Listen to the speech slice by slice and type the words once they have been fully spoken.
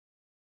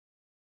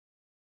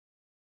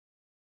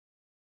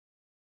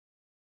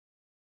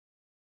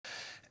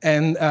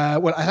And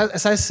well,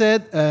 as I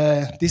said,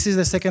 this is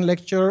the second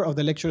lecture of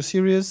the lecture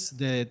series.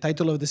 The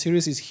title of the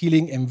series is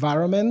Healing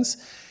Environments.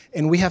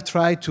 And we have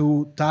tried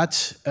to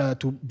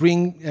to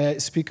bring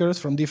speakers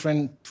from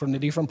the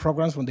different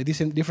programs, from the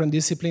different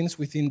disciplines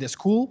within the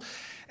school.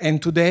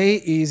 And today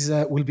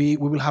we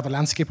will have a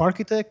landscape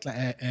architect,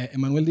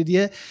 Emmanuel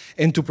Didier.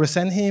 And to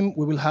present him,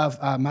 we will have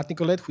Matt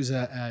Nicolette, who is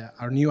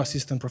our new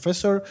assistant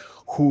professor,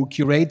 who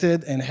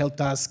curated and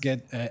helped us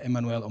get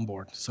Emmanuel on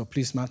board. So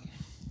please, Matt.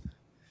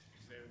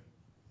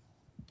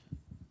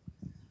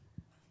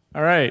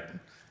 All right.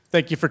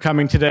 Thank you for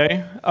coming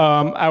today.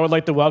 I would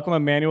like to welcome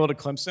Emmanuel to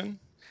Clemson.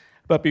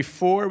 But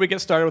before we get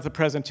started with the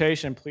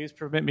presentation, please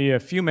permit me a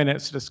few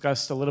minutes to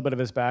discuss a little bit of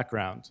his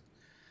background.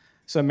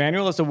 So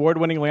Emmanuel is an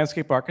award-winning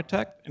landscape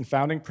architect and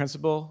founding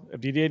principal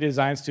of Didier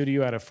Design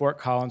Studio out of Fort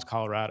Collins,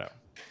 Colorado.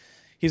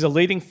 He's a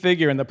leading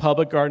figure in the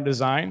public garden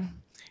design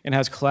and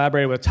has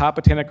collaborated with top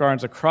botanic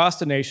gardens across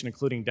the nation,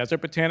 including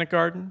Desert Botanic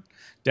Garden,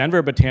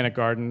 Denver Botanic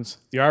Gardens,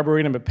 the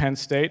Arboretum at Penn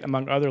State,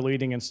 among other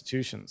leading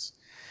institutions.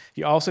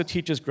 He also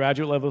teaches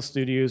graduate-level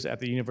studios at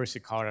the University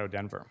of Colorado,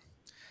 Denver.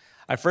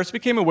 I first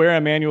became aware of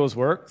Emmanuel's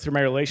work through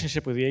my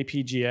relationship with the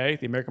APGA,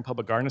 the American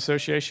Public Garden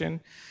Association,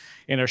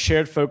 and our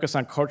shared focus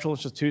on cultural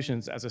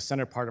institutions as a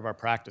center part of our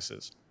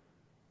practices.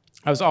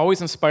 I was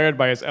always inspired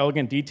by his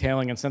elegant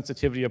detailing and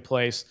sensitivity of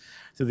place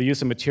through the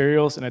use of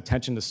materials and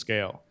attention to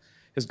scale.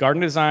 His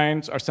garden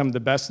designs are some of the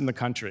best in the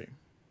country.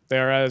 They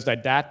are as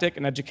didactic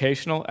and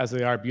educational as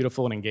they are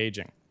beautiful and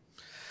engaging.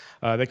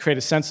 They create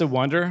a sense of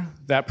wonder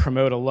that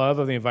promote a love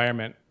of the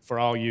environment for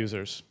all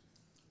users.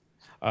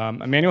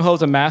 Emmanuel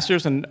holds a Master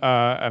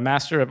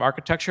of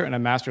Architecture and a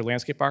Master of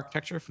Landscape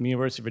Architecture from the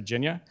University of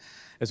Virginia,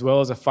 as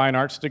well as a Fine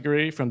Arts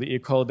degree from the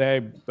École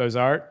des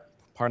Beaux-Arts,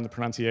 pardon the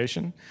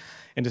pronunciation,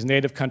 in his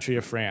native country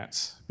of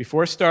France.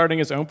 Before starting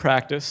his own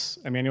practice,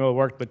 Emmanuel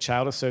worked with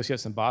Child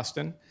Associates in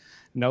Boston,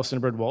 Nelson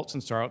Bird Waltz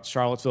in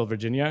Charlottesville,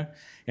 Virginia,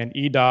 and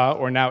EDA,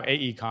 or now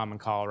AECOM in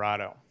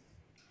Colorado.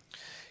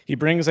 He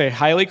brings a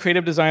highly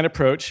creative design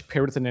approach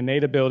paired with an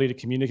innate ability to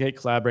communicate,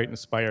 collaborate, and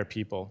inspire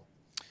people.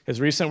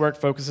 His recent work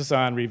focuses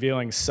on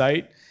revealing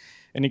sight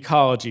and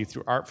ecology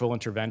through artful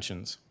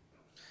interventions.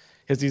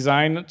 His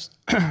designs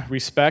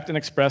respect and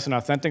express an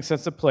authentic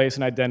sense of place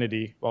and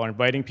identity while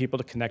inviting people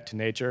to connect to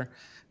nature,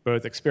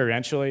 both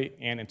experientially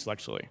and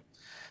intellectually.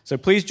 So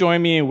please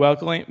join me in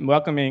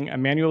welcoming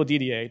Emmanuel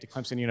Didier to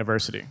Clemson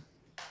University.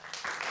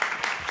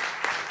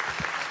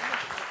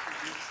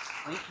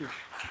 Thank you.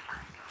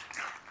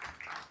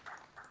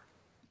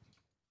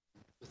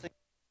 Thank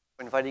you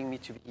for inviting me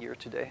to be here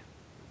today.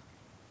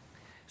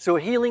 So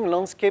Healing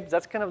Landscape,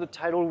 that's kind of the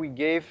title we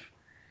gave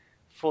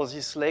for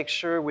this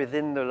lecture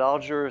within the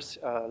larger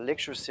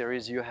lecture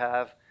series you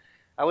have.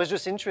 I was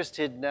just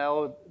interested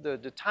now,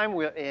 the time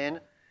we're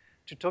in,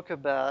 to talk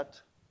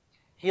about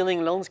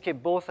healing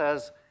landscape, both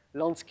as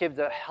landscape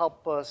that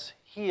help us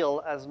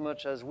heal as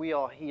much as we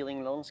are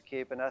healing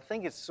landscape. And I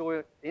think it's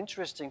so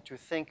interesting to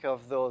think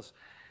of those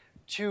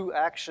two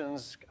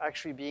actions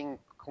actually being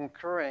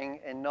concurring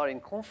and not in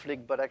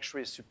conflict, but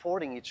actually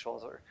supporting each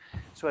other.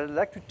 So I'd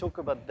like to talk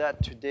about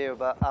that today,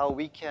 about how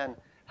we can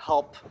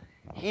help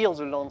heal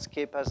the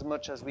landscape as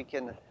much as we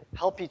can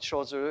help each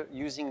other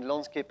using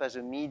landscape as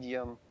a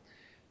medium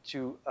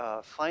to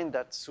find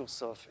that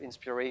source of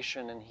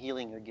inspiration and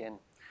healing again.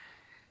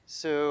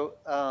 So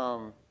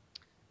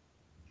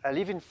I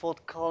live in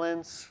Fort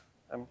Collins.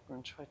 I'm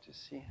going to try to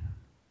see.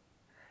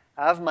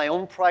 I have my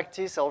own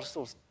practice. I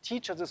also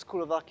teach at the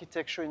School of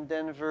Architecture in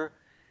Denver.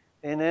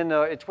 And then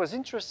it was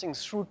interesting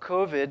through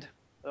COVID. I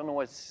don't know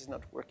why this is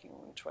not working.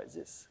 I'm going to try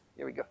this.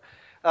 Here we go.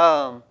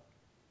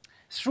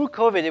 Through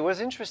COVID, it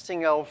was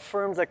interesting how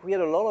firms, like we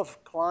had a lot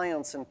of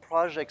clients and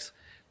projects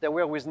that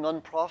were with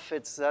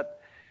nonprofits that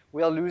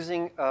were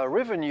losing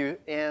revenue.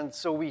 And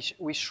so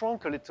we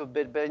shrunk a little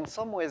bit. But in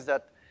some ways,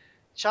 that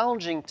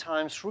challenging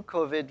times through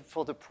COVID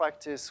for the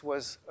practice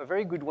was a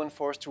very good one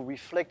for us to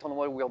reflect on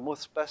what we are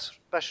most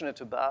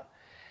passionate about.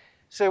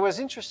 So it was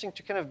interesting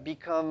to kind of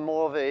become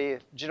more of a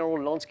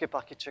general landscape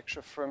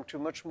architecture firm to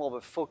much more of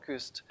a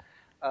focused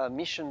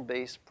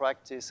mission-based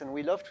practice. And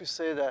we love to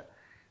say that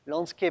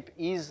landscape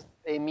is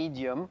a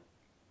medium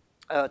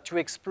to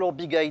explore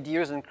big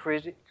ideas and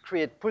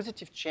create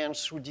positive change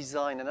through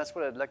design. And that's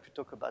what I'd like to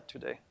talk about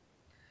today.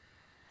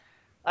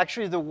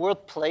 Actually, the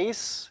word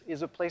place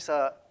is a place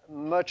I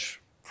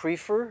much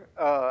prefer.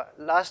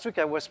 Last week,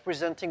 I was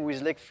presenting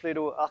with Lake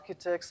Fledo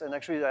Architects, and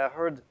actually, I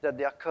heard that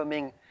they are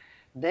coming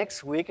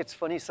next week. It's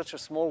funny, such a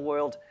small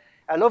world.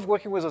 I love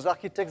working with those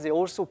architects. They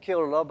also care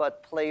a lot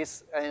about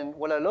place. And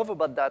what I love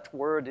about that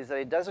word is that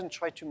it doesn't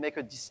try to make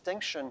a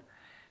distinction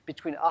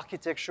between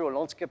architecture or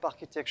landscape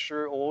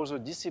architecture or other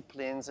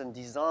disciplines and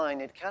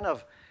design. It kind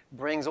of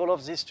brings all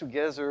of this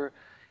together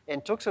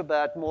and talks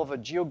about more of a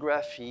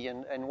geography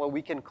and what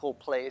we can call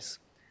place.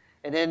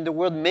 And then the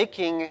word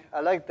making,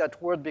 I like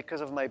that word because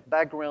of my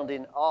background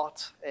in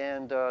art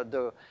and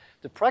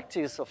the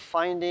practice of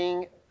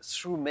finding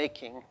through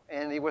making.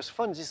 And it was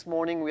fun this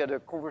morning. We had a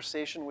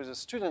conversation with the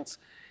students,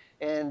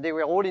 And they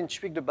were all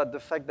intrigued about the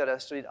fact that I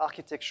studied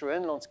architecture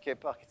and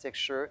landscape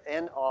architecture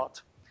and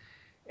art.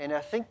 And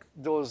I think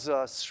those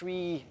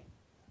three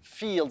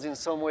fields in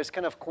some ways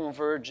kind of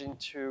converge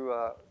into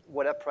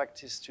what I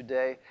practice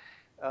today.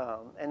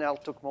 And I'll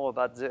talk more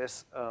about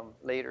this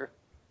later.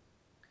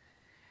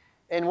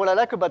 And what I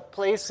like about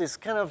place is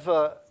kind of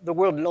the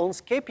word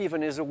landscape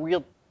even is a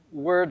weird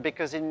word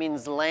because it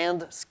means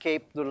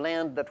landscape, the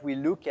land that we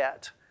look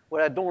at.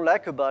 What I don't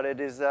like about it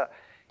is that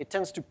it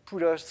tends to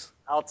put us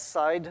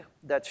outside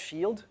that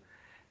field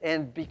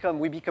and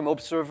we become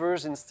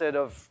observers instead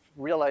of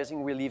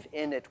realizing we live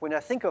in it. When I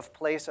think of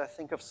place, I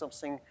think of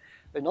something,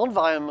 an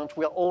environment,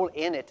 we're all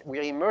in it,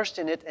 we're immersed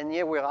in it, and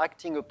yet we're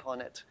acting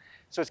upon it.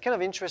 So it's kind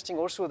of interesting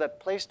also that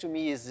place to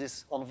me is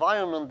this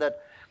environment that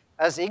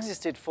has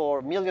existed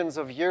for millions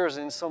of years.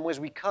 In some ways,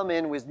 we come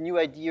in with new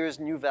ideas,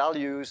 new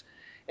values,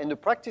 and the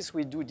practice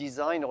we do,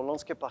 design or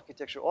landscape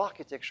architecture or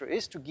architecture,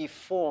 is to give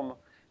form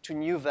to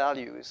new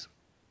values.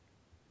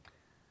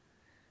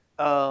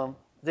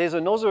 There's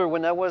another,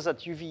 when I was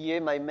at UVA,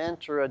 my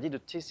mentor, I did a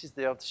thesis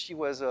there, she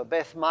was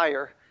Beth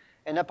Meyer,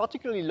 and I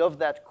particularly love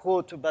that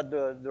quote about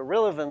the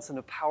relevance and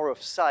the power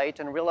of sight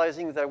and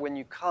realizing that when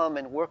you come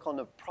and work on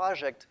a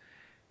project,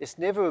 it's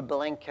never a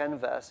blank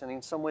canvas, and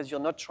in some ways you're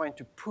not trying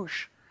to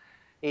push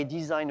a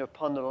design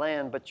upon the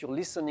land, but you're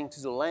listening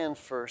to the land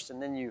first,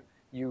 and then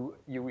you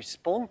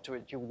respond to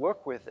it, you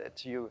work with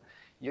it.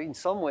 In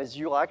some ways,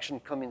 your action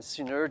comes in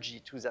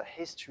synergy to that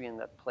history in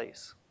that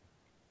place.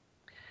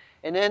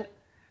 And then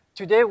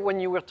today, when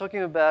you were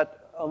talking about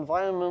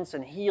environments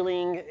and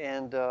healing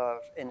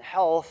and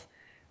health,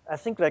 I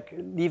think like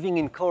living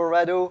in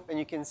Colorado, and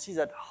you can see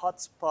that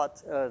hot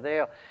spot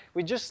there,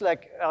 we just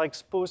like are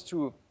exposed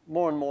to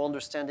more and more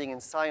understanding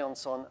in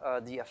science on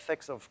the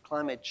effects of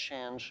climate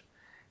change.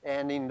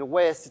 And in the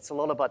West, it's a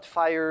lot about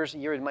fires.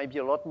 Here, it might be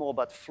a lot more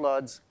about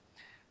floods.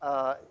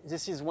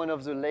 This is one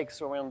of the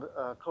lakes around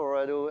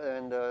Colorado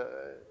and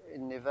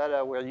in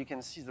Nevada where you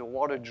can see the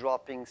water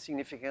dropping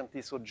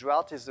significantly. So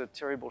drought is a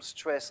terrible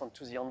stress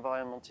onto the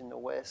environment in the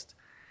West.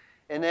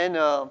 And then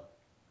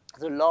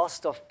the loss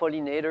of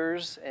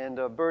pollinators and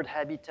bird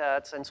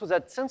habitats. And so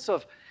that sense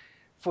of,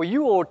 for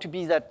you all to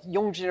be that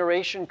young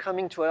generation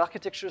coming to an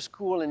architecture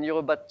school and you're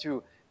about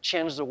to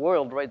change the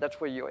world, right? That's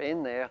where you're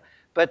in there.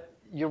 But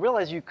you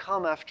realize you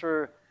come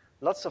after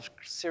lots of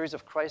series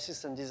of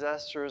crises and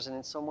disasters, and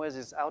in some ways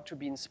it's how to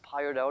be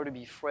inspired, how to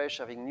be fresh,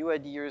 having new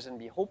ideas and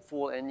be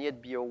hopeful, and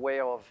yet be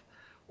aware of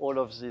all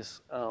of this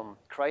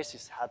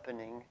crisis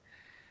happening.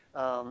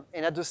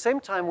 And at the same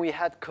time, we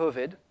had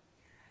COVID,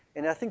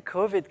 and I think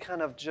COVID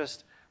kind of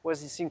just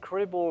was this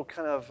incredible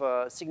kind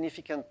of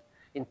significant,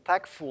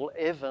 impactful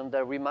event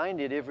that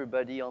reminded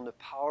everybody on the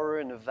power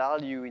and the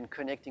value in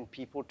connecting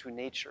people to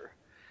nature.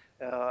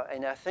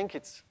 And I think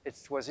it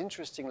was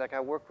interesting, like I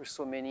work with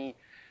so many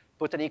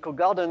botanical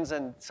gardens,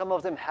 and some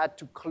of them had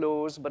to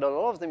close, but a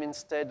lot of them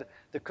instead,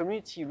 the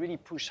community really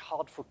pushed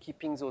hard for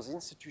keeping those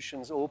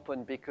institutions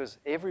open because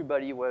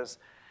everybody was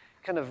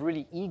kind of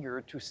really eager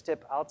to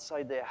step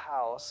outside their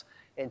house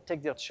and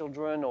take their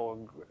children or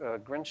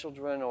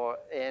grandchildren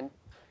and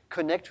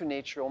connect to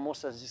nature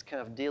almost as this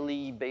kind of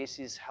daily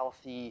basis,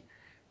 healthy,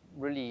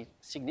 really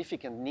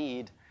significant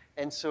need.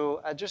 And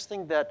so I just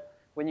think that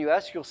when you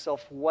ask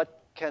yourself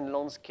what can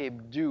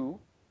landscape do,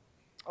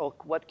 or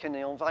what can the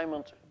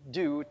environment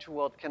do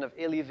toward kind of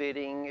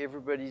elevating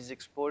everybody's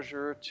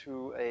exposure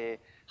to a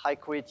high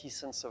quality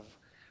sense of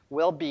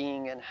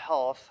well-being and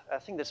health, I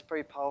think that's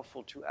very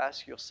powerful to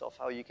ask yourself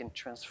how you can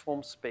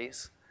transform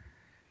space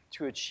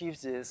to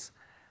achieve this.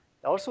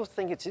 I also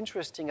think it's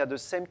interesting at the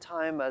same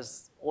time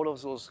as all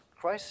of those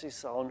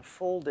crises are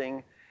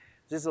unfolding,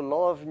 there's a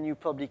lot of new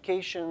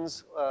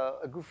publications.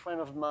 A good friend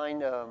of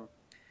mine,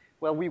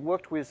 well, we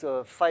worked with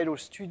Fido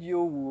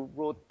Studio, who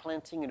wrote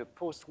Planting in a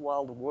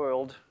Post-Wild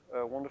World,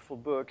 a wonderful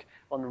book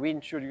on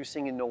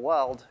reintroducing in the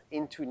wild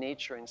into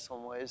nature in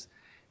some ways.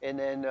 And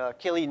then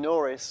Kelly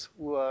Norris,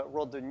 who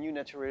wrote The New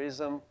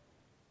Naturalism,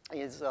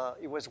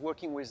 he was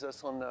working with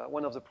us on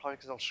one of the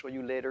projects I'll show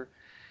you later.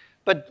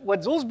 But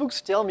what those books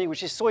tell me,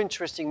 which is so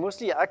interesting,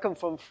 mostly I come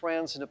from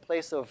France in a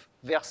place of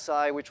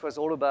Versailles, which was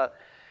all about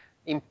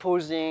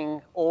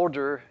imposing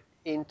order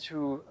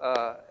into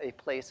a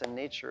place and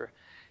nature.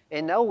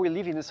 And now we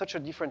live in such a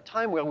different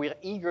time where we're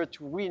eager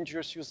to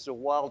reintroduce the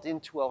wild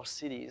into our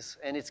cities.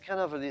 And it's kind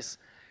of this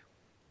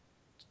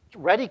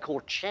radical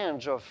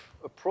change of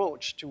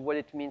approach to what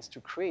it means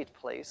to create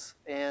place.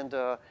 And,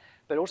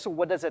 but also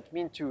what does that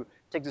mean to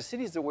take the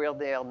cities where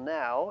they are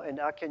now, and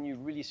how can you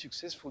really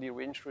successfully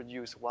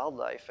reintroduce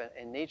wildlife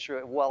and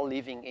nature while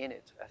living in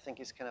it? I think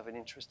is kind of an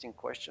interesting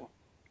question.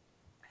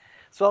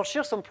 So I'll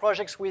share some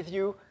projects with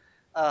you.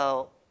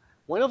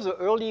 One of the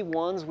early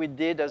ones we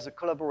did as a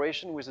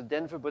collaboration with the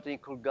Denver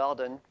Botanical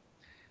Garden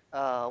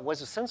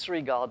was a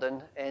sensory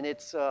garden. And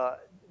it's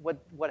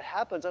what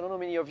happens, I don't know how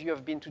many of you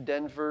have been to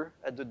Denver,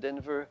 at the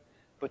Denver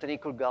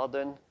Botanical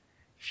Garden.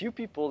 Few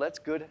people, that's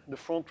good. The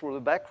front row, the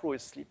back row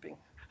is sleeping.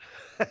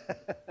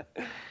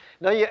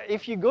 Now, yeah,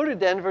 if you go to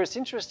Denver, it's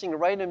interesting.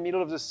 Right in the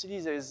middle of the city,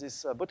 there's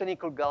this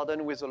botanical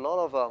garden with a lot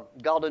of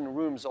garden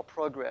rooms or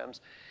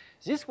programs.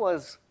 This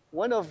was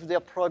one of their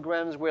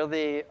programs where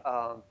they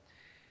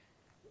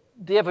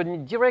have a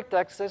direct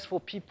access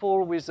for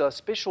people with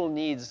special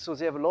needs. So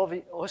they have a lot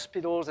of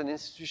hospitals and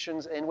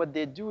institutions. And what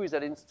they do is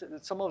that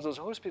some of those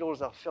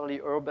hospitals are fairly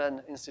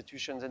urban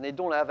institutions, and they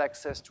don't have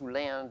access to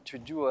land to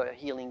do a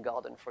healing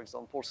garden, for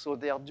example. So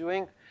they are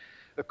doing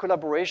a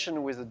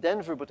collaboration with the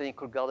Denver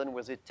Botanical Garden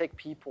where they take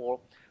people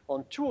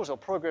on tours or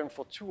programs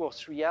for 2 or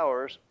 3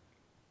 hours.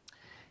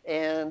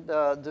 And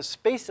the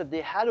space that they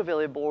had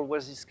available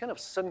was this kind of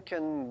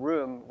sunken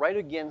room right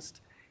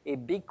against a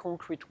big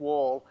concrete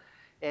wall.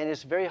 And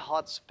it's very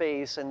hot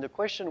space. And the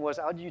question was,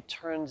 how do you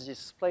turn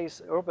this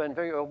place,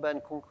 very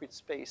urban concrete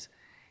space,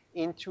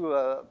 into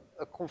a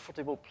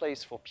comfortable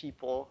place for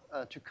people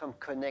to come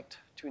connect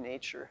to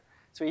nature?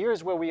 So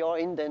here's where we are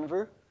in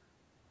Denver,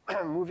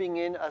 moving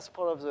in as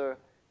part of the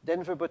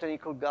Denver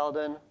Botanical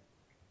Garden.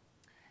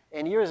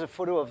 And here is a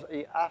photo of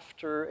the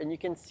after. And you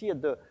can see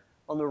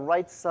on the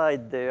right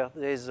side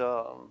there's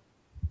a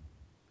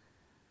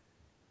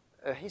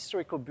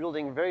historical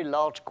building, very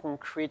large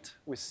concrete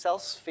with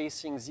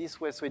south-facing this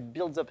way, so it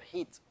builds up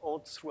heat all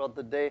throughout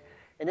the day.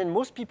 And then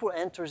most people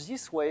enter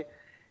this way.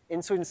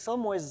 And so in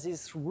some ways,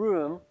 this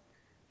room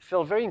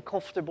felt very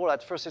uncomfortable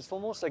at first. It's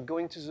almost like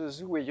going to the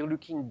zoo where you're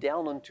looking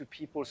down onto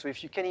people. So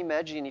if you can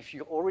imagine, if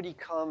you already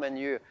come and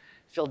you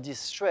feel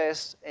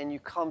distressed and you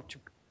come to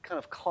kind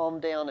of calm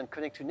down and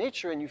connect to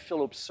nature and you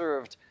feel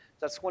observed,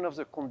 that's one of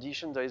the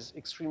conditions that is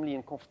extremely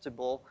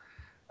uncomfortable.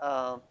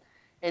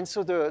 And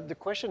so the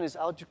question is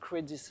how to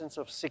create this sense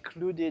of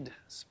secluded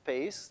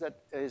space that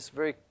is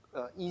very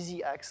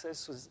easy access.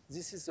 So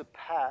this is the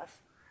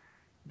path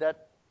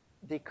that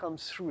they come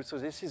through. So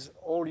this is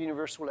all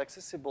universal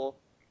accessible.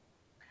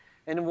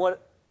 And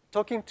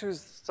talking to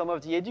some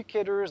of the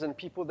educators and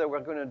people that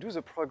were going to do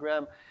the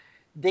program,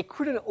 they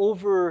couldn't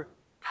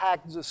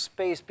overpack the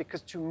space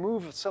because to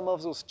move some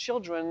of those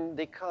children,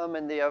 they come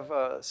and they have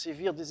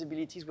severe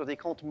disabilities where they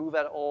can't move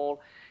at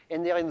all.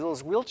 And they're in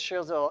those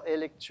wheelchairs that are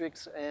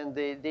electrics, and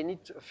they need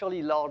a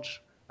fairly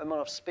large amount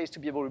of space to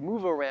be able to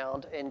move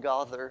around and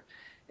gather.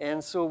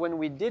 And so when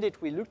we did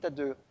it, we looked at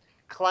the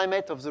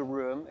climate of the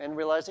room and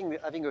realizing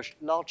that having a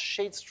large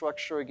shade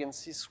structure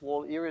against this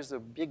wall, here is a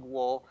big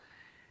wall,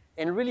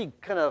 and really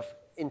kind of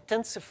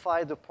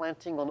intensify the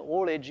planting on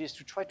all edges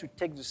to try to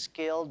take the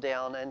scale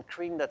down and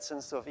create that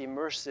sense of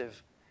immersive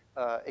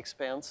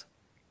expanse,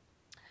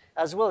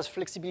 as well as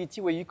flexibility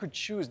where you could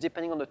choose,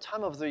 depending on the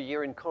time of the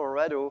year in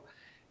Colorado,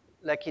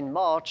 like in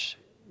March,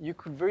 you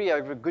could really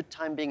have a good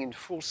time being in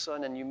full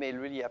sun and you may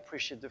really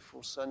appreciate the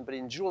full sun. But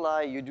in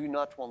July, you do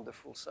not want the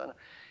full sun.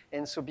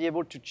 And so be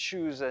able to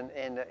choose and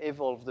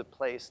evolve the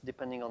place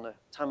depending on the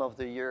time of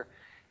the year.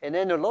 And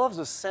then a lot of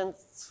the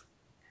scents,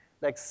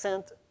 like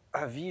scent,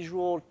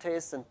 visual,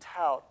 taste, and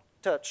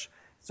touch,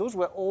 those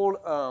were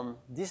all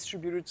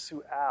distributed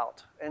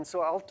throughout. And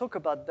so I'll talk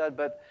about that,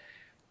 but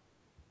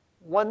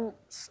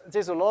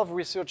there's a lot of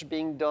research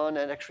being done,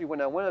 and actually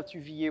when I went up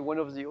to VA, one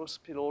of the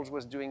hospitals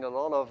was doing a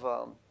lot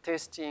of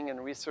testing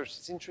and research.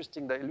 It's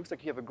interesting that it looks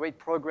like you have a great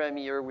program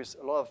here with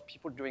a lot of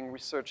people doing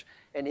research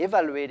and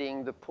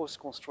evaluating the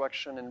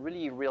post-construction and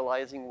really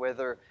realizing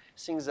whether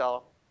things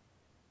are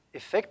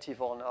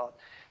effective or not.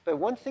 But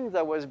one thing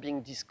that was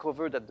being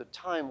discovered at the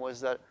time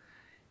was that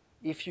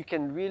if you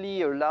can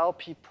really allow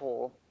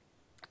people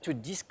to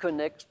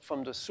disconnect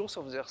from the source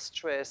of their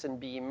stress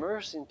and be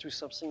immersed into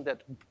something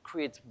that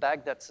creates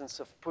back that sense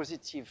of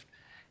positive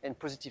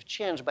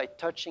change by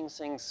touching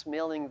things,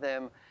 smelling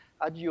them,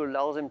 how do you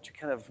allow them to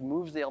kind of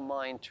move their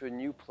mind to a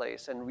new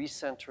place and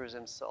recenter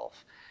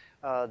themselves?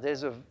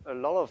 There's a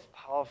lot of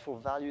powerful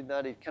value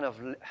that it kind of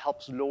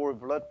helps lower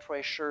blood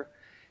pressure.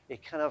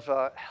 It kind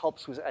of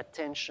helps with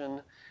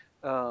attention.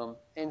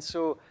 And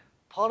so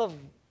part of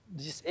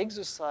this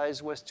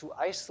exercise was to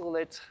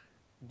isolate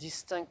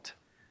distinct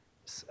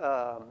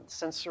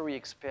sensory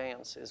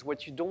experiences.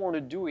 What you don't want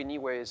to do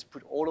anyway is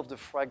put all of the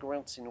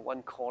fragrance in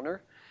one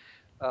corner.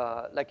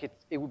 Like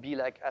it would be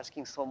like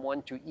asking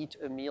someone to eat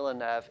a meal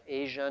and have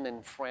Asian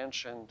and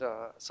French and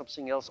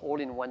something else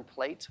all in one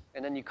plate,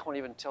 and then you can't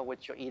even tell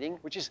what you're eating,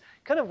 which is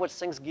kind of what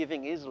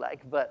Thanksgiving is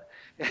like, but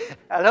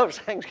I love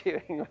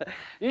Thanksgiving.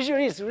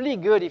 Usually it's really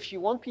good if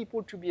you want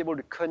people to be able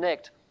to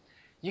connect.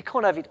 You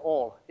can't have it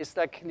all. It's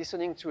like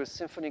listening to a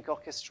symphonic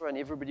orchestra and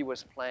everybody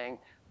was playing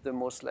the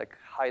most like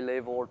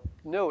high-level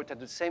note. At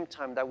the same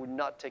time, that would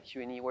not take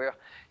you anywhere.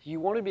 You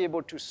want to be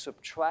able to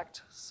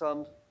subtract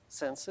some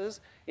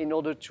senses in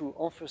order to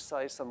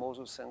emphasize some of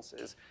those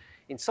senses.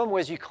 In some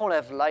ways, you can't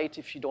have light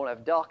if you don't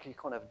have dark. You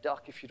can't have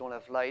dark if you don't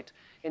have light.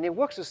 And it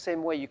works the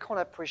same way. You can't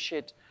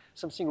appreciate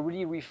something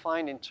really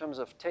refined in terms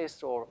of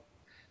taste or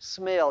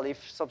smell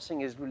if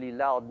something is really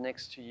loud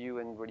next to you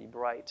and really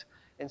bright.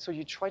 And so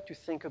you try to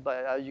think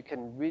about how you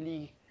can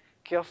really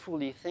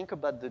carefully think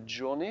about the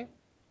journey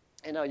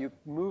and how you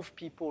move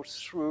people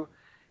through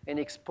and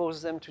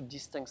expose them to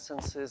distinct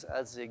senses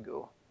as they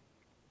go.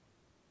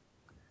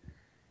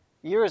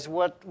 Here is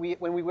what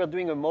when we were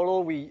doing a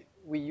model, we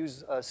we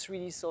use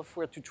 3D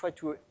software to try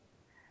to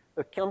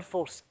account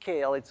for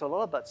scale. It's a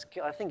lot about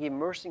scale. I think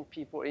immersing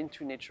people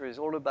into nature is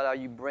all about how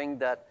you bring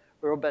that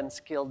urban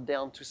scale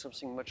down to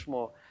something much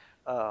more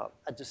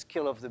at the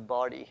scale of the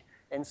body.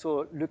 And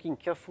so looking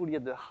carefully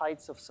at the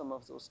heights of some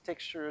of those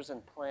textures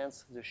and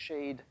plants, the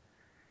shade,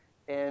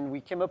 and we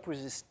came up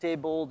with this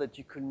table that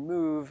you can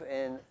move,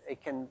 and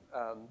it can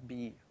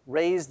be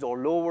raised or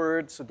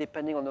lowered. So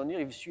depending on the need,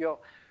 if you're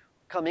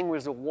coming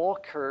with a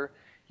walker,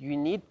 you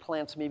need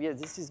plants. Maybe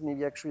this is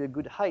maybe actually a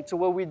good height. So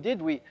what we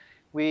did,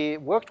 we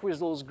worked with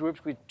those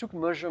groups. We took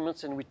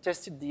measurements and we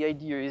tested the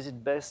idea: is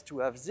it best to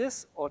have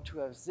this or to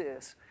have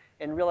this?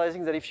 And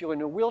realizing that if you're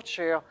in a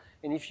wheelchair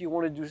and if you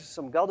want to do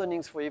some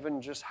gardenings for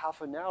even just half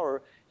an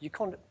hour, you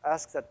can't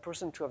ask that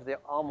person to have their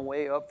arm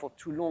way up for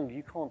too long.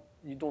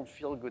 You don't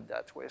feel good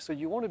that way. So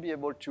you want to be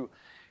able to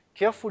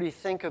carefully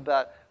think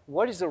about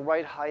what is the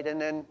right height, and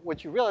then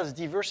what you realize,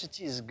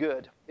 diversity is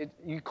good.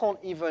 You can't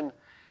even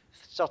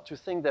start to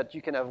think that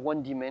you can have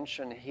one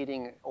dimension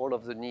hitting all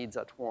of the needs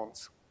at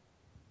once.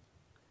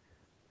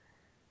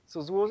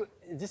 So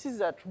this is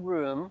that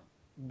room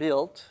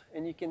built,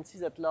 and you can see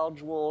that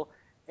large wall.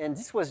 And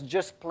this was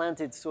just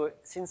planted, so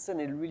since then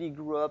it really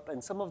grew up,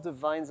 and some of the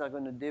vines are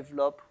going to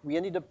develop. We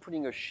ended up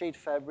putting a shade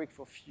fabric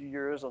for a few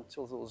years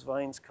until those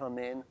vines come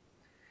in.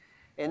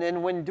 And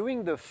then when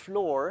doing the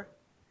floor,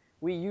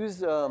 we use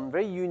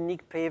very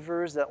unique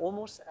pavers that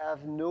almost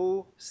have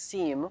no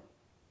seam.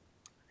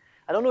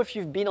 I don't know if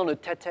you've been on a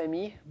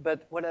tatami,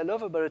 but what I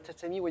love about a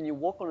tatami, when you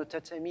walk on a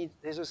tatami,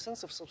 there's a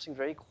sense of something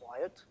very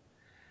quiet.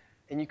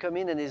 And you come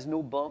in and there's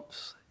no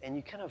bumps, and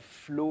you kind of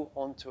flow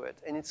onto it.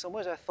 And in some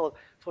ways I thought,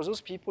 for those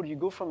people, you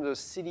go from the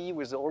city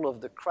with all of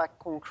the cracked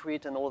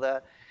concrete and all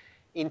that.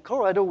 In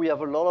Colorado, we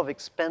have a lot of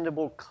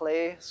expandable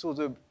clay, so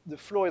the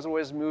floor is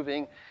always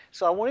moving.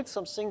 So I wanted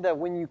something that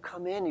when you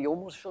come in, you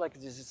almost feel like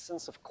there's a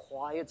sense of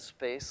quiet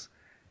space,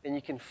 and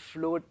you can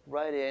float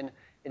right in,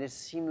 and it's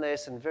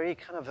seamless and very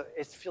kind of,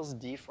 it feels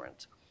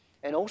different.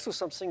 And also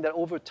something that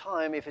over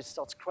time, if it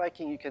starts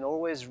cracking, you can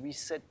always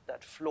reset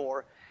that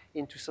floor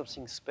into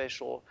something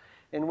special.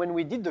 And when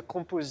we did the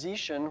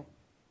composition,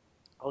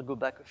 I'll go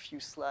back a few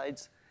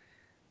slides,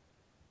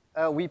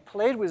 we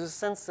played with the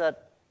sense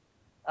that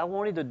I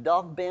wanted the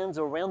dark bands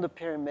around the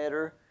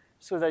perimeter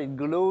so that it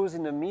glows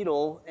in the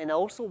middle, and I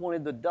also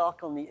wanted the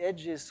dark on the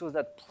edges so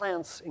that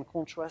plants, in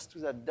contrast to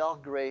that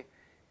dark gray,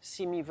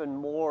 seem even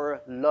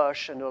more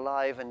lush and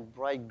alive and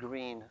bright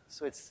green.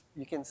 So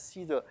you can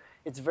see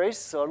it's very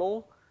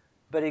subtle,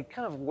 but it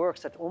kind of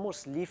works at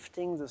almost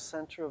lifting the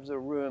center of the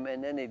room,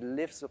 and then it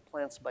lifts the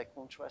plants by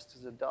contrast to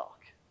the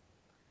dark.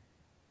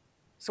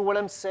 So what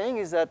I'm saying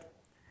is that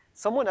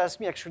someone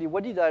asked me actually,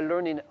 what did I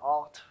learn in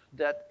art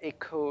that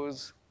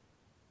echoes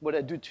what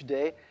I do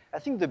today? I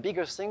think the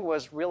biggest thing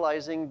was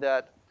realizing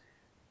that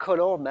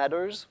color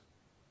matters.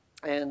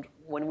 And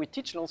when we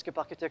teach landscape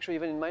architecture,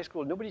 even in my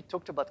school, nobody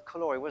talked about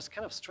color. It was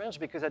kind of strange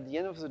because at the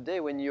end of the day,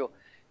 when you're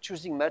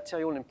choosing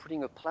material and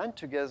putting a plan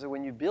together,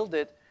 when you build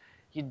it,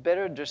 you'd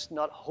better just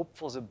not hope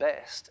for the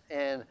best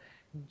and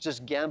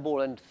just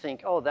gamble and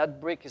think, oh, that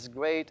brick is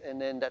great,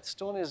 and then that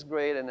stone is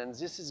great, and then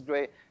this is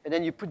great, and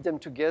then you put them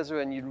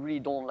together and you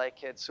really don't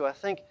like it. So I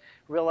think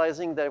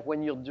realizing that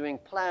when you're doing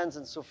plans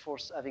and so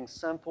forth, having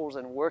samples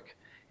and work,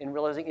 and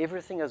realizing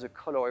everything has a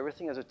color,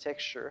 everything has a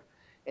texture,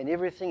 and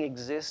everything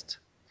exists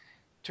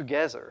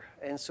together.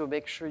 And so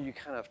make sure you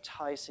kind of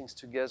tie things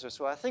together.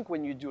 So I think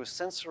when you do a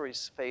sensory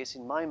space,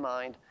 in my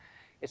mind,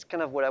 it's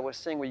kind of what I was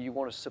saying, where you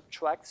want to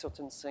subtract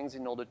certain things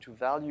in order to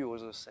value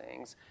other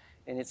things.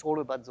 And it's all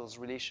about those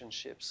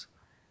relationships.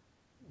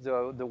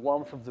 The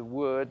warmth of the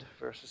wood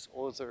versus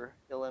other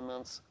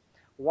elements.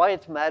 Why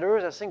it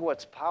matters, I think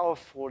what's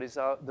powerful is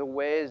the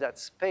way that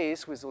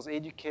space with those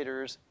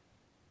educators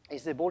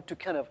is able to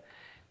kind of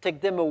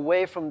take them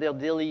away from their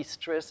daily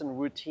stress and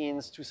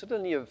routines to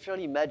certainly a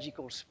fairly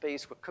magical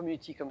space where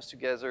community comes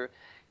together,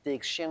 they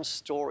exchange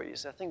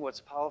stories. I think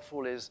what's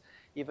powerful is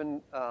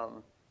even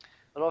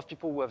a lot of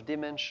people who have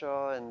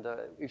dementia, and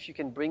if you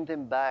can bring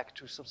them back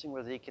to something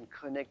where they can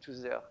connect to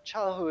their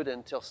childhood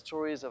and tell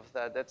stories of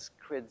that, that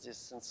creates this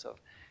sense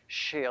of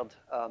shared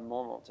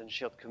moment and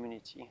shared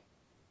community.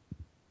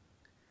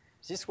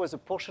 This was a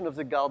portion of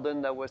the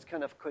garden that was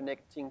kind of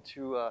connecting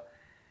to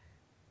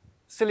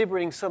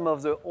celebrating some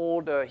of the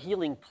old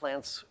healing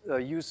plants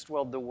used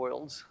throughout the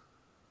world.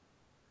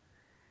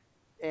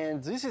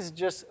 And this is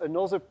just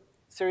another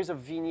series of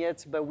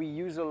vignettes, but we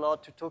use a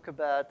lot to talk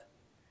about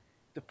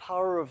the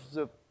power of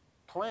the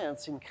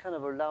plants in kind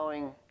of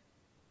allowing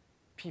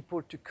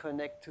people to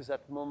connect to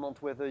that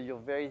moment, whether you're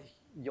very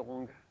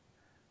young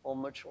or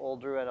much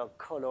older, and our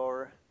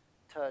color,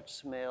 touch,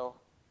 smell,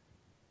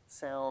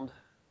 sound,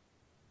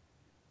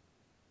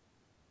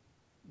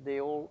 they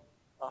all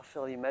are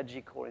fairly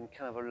magical in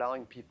kind of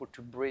allowing people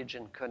to bridge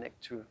and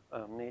connect to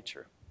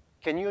nature.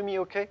 Can you hear me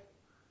okay?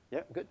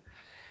 Yeah, good.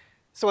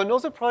 So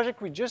another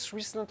project we just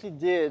recently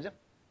did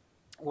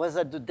was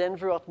at the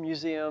Denver Art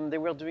Museum. They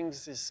were doing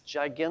this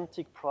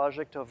gigantic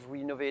project of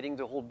renovating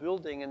the whole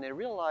building, and they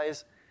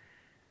realized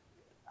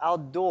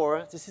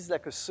outdoor. This is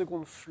like a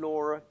second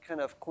floor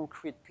kind of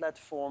concrete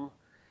platform.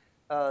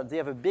 They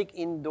have a big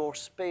indoor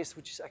space,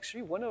 which is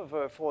actually one of,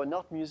 for an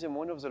art museum,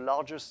 one of the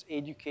largest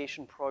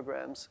education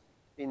programs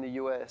in the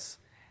US.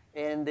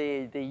 And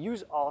they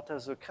use art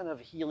as a kind of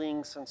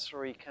healing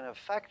sensory kind of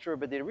factor,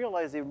 but they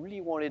realized they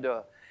really wanted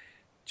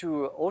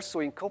to also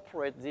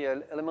incorporate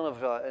the element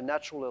of a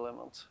natural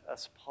element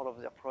as part of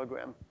their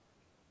program.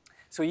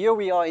 So here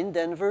we are in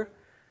Denver,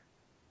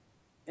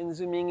 and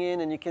zooming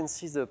in, and you can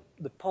see the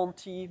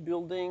Ponte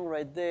building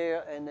right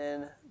there, and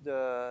then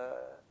the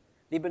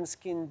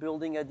Libeskind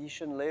building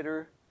addition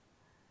later.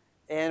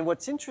 And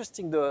what's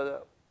interesting, I don't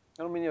know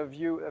how many of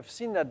you have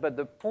seen that, but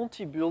the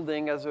Ponte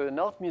building as an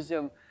art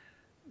museum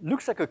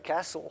looks like a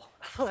castle.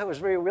 I thought that was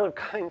very weird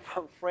coming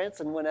from France,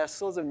 and when I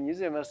saw the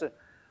museum, I said,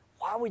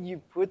 why would you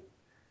put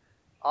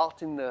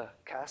art in the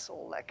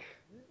castle? Like,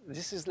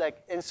 this is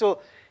like, and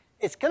so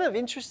it's kind of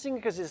interesting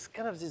because it's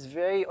kind of this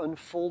very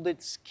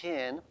unfolded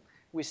skin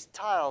with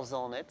tiles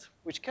on it,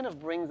 which kind of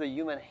bring the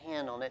human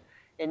hand on it.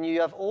 And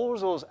you have all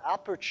those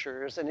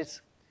apertures, and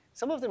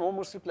some of them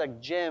almost look like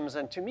gems,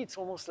 and to me it's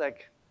almost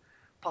like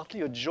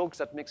partly a joke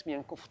that makes me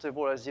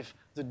uncomfortable, as if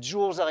the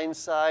jewels are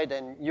inside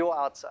and you're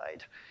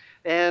outside.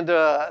 And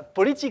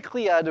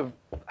politically, I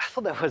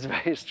thought that was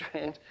very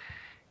strange.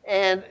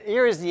 And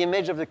here is the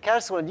image of the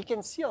castle, and you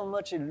can see how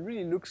much it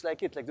really looks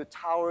like it, like the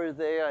tower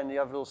there, and you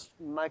have those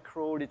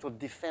micro little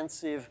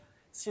defensive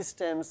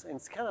systems, and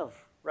it's kind of,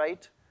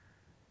 right?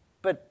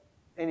 But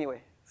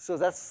anyway, so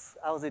that's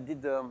how they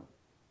did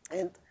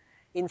and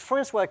in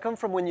France, where I come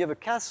from, when you have a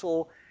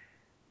castle,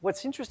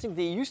 what's interesting,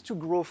 they used to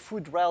grow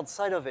food right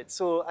outside of it.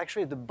 So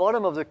actually, at the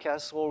bottom of the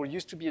castle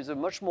used to be a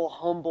much more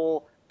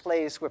humble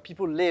place where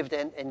people lived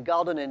and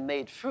gardened and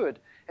made food.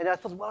 And I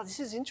thought, wow, this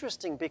is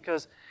interesting,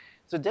 because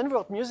the Denver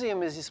Art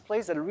Museum is this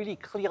place that really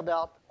cleared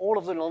out all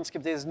of the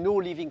landscape. There's no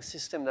living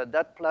system.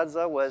 That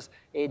plaza was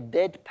a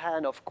dead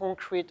pan of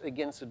concrete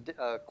against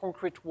a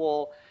concrete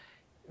wall,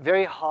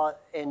 very hot,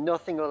 and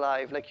nothing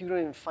alive. Like, you don't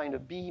even find a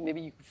bee.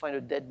 Maybe you could find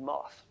a dead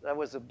moth. That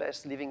was the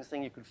best living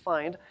thing you could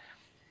find.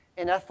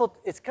 And I thought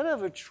it's kind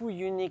of a true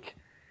unique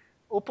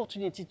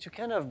opportunity to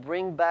kind of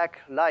bring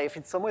back life.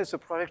 In some ways, it's a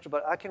project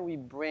about how can we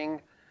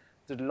bring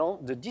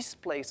the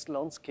displaced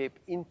landscape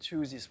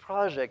into this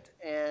project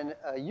and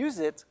use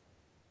it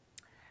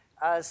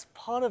as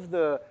part of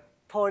the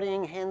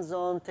potting,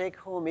 hands-on,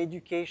 take-home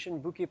education,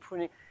 bouquet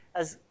pruning,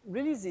 as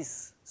really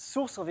this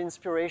source of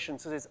inspiration.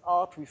 So there's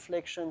art,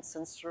 reflection,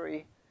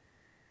 sensory.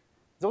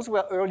 Those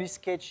were early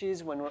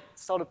sketches. When I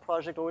start a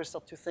project, I always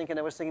start to think, and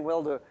I was thinking,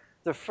 well,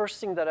 the first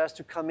thing that has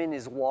to come in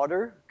is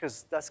water,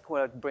 because that's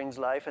what brings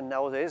life, and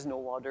now there is no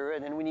water,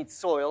 and then we need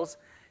soils.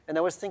 And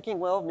I was thinking,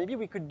 well, maybe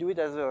we could do it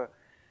as a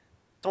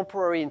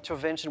temporary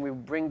intervention. We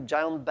bring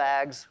giant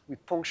bags, we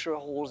puncture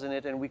holes in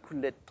it, and we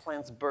could let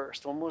plants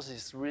burst, almost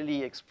this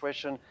really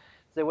expression.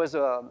 There was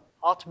an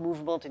art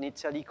movement in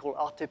Italy called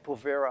Arte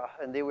Povera,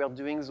 and they were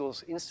doing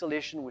those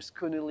installations with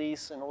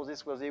Cornelis and all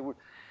this, where they would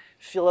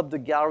fill up the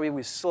gallery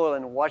with soil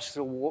and watch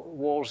the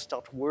walls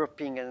start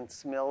warping and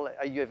smell.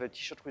 You have a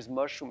t-shirt with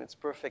mushroom, it's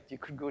perfect. You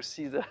could go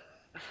see the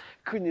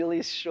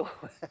Cornelis show.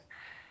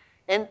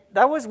 And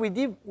that was,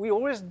 we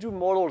always do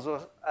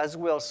models as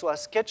well. So I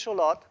sketch a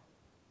lot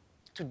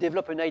to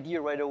develop an idea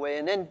right away.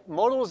 And then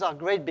models are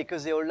great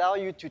because they allow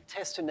you to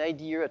test an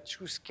idea at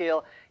true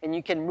scale, and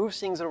you can move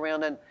things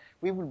around. And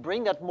we would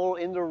bring that model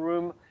in the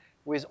room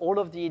with all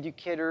of the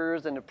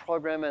educators and the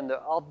program and the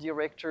art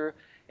director.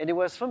 And it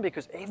was fun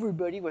because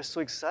everybody was so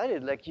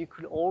excited. Like, you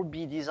could all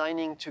be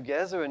designing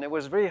together, and it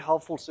was very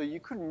helpful. So you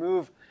could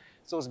move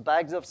those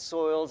bags of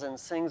soils and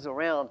things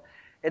around.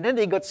 And then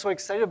they got so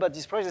excited about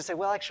this project, they said,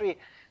 well, actually,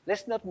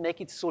 let's not make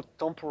it so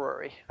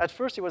temporary. At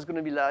first, it was going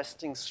to be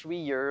lasting 3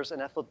 years,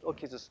 and I thought,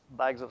 okay, those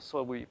bags of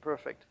soil will be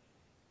perfect.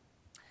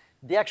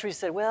 They actually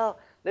said, well,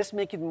 let's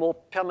make it more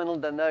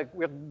permanent than that.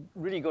 We're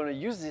really going to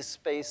use this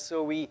space.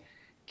 So we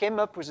came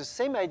up with the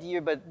same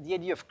idea, but the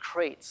idea of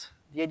crates.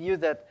 The idea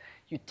that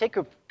you take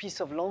a piece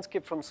of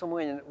landscape from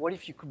somewhere, and what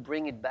if you could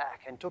bring it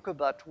back and talk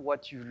about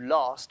what you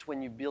lost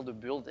when you build a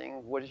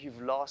building, what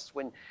you've lost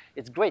when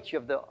it's great. You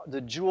have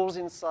the jewels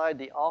inside,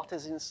 the art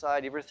is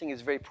inside, everything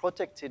is very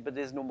protected, but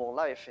there's no more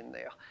life in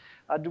there.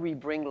 How do we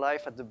bring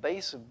life at the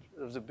base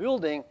of the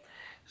building?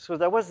 So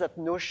there was that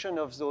notion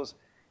of those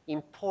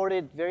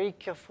imported, very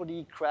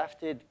carefully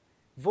crafted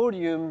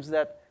volumes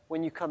that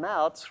when you come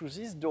out through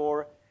this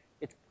door,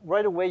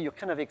 right away you're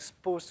kind of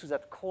exposed to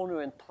that corner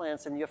and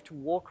plants, and you have to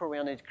walk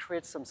around and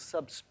create some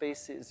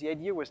subspaces. The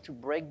idea was to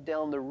break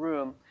down the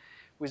room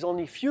with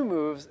only few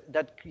moves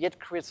that yet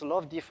creates a lot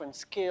of different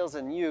scales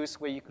and use,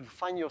 where you could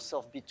find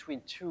yourself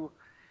between two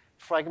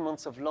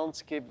fragments of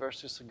landscape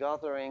versus a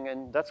gathering,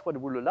 and that's what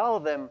will allow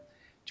them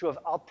to have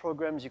art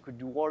programs. You could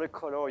do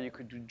watercolor, you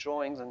could do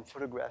drawings and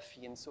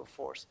photography and so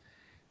forth.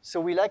 So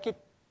we like it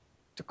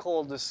to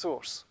call the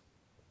source,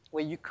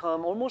 where you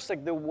come almost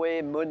like the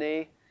way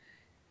Monet,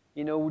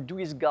 would do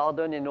his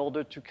garden in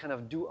order to kind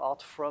of do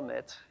art from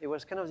it. It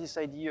was kind of this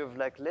idea of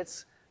like,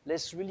 let's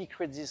let's really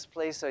create this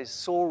place that is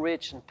so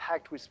rich and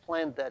packed with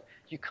plants that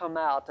you come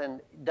out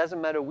and it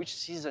doesn't matter which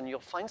season, you'll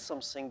find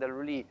something that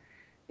really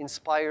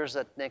inspires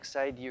that next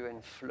idea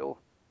and flow.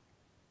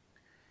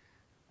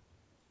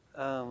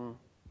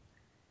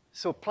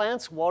 So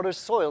plants, water,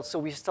 soil. So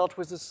we start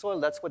with the soil.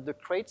 That's what the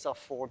crates are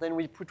for. Then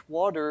we put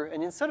water.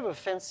 And instead of a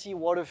fancy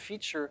water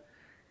feature,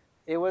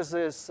 it was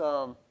this,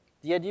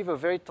 the idea of a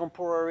very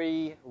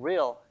temporary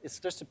rail. It's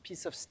just a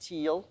piece of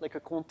steel, like a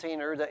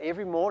container, that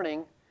every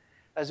morning,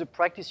 as a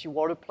practice, you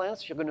water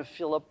plants, you're going to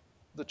fill up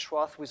the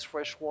trough with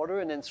fresh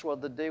water, and then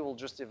throughout the day, it will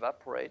just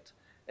evaporate.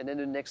 And then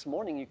the next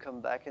morning, you come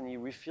back and you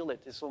refill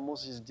it. It's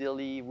almost this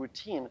daily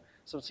routine,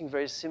 something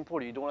very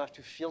simple. You don't have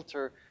to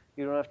filter.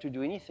 You don't have to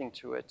do anything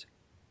to it.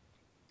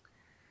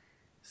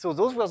 So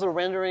those were the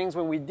renderings.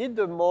 When we did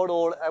the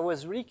model, I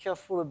was really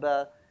careful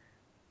about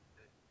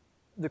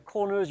the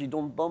corners. You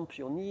don't bump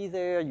your knee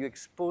there. You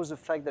expose the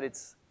fact that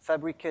it's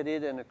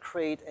fabricated in a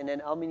crate, and then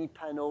how many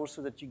panels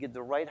so that you get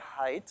the right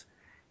height.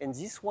 And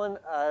this one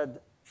had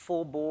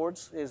 4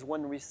 boards. There's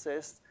one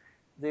recessed.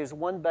 There's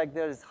one back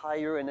there that's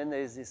higher, and then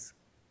there's this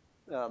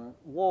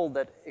wall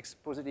that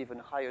exposes it even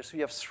higher. So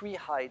you have 3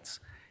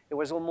 heights. It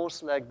was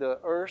almost like the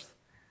earth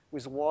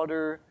with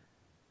waters,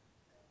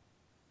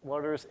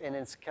 and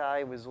then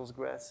sky with those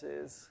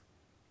grasses.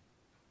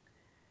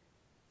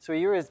 So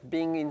here it's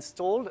being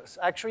installed.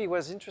 Actually, it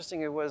was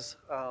interesting. It was,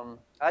 I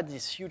had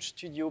this huge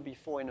studio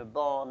before in a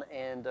barn,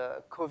 and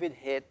COVID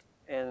hit,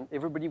 and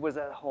everybody was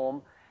at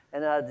home,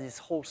 and I had this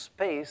whole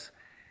space,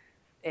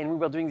 and we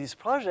were doing this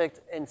project,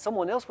 and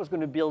someone else was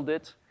going to build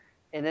it,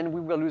 and then we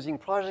were losing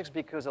projects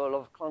because a lot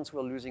of clients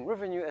were losing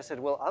revenue. I said,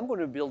 well, I'm going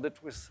to build it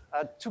with, I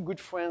had 2 good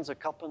friends, a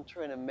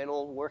carpenter and a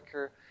metal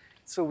worker.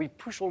 So we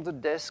pushed all the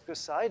desks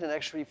aside, and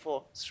actually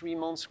for 3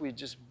 months, we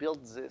just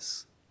built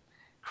this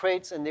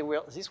crates, and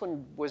this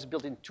one was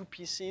built in 2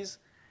 pieces,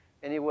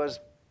 and it was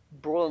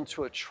brought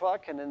onto a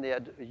truck, and then they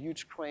had a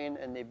huge crane,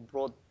 and they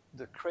brought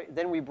the crate.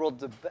 Then we brought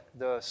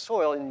the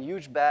soil in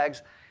huge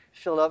bags,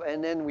 filled up,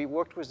 and then we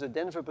worked with the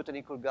Denver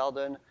Botanical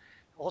Garden,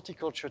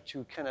 horticulture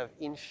to kind of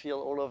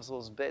infill all of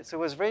those beds. So it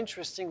was very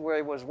interesting where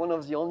it was one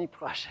of the only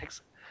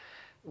projects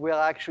where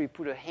I actually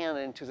put a hand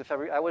into the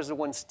fabric. I was the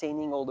one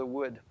staining all the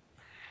wood.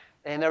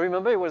 And I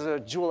remember it was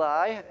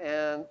July,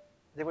 and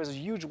there was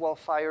huge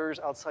wildfires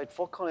outside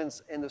Fort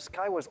Collins, and the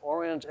sky was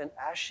orange, and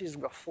ashes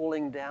were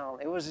falling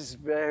down. It was this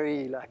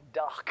very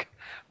dark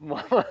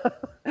moment.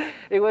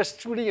 It was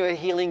truly a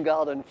healing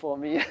garden for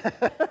me.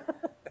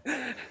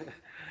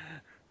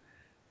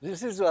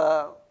 This is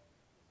a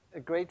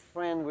great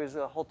friend with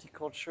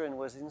horticulture and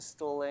was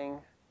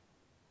installing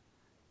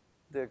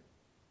the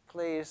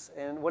place.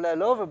 And what I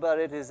love about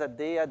it is that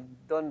they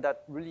had done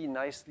that really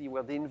nicely,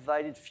 where they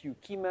invited few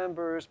key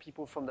members,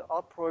 people from the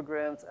art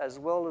programs, as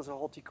well as the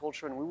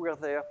horticulture, and we were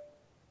there.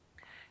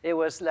 It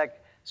was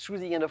like through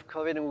the end of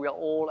COVID, and we were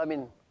all, I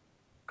mean,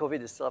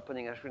 COVID is still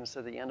happening, I shouldn't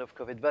say the end of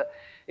COVID, but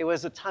it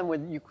was a time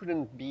when you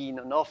couldn't be in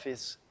an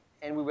office,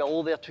 and we were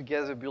all there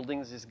together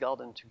building this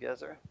garden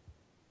together.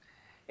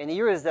 And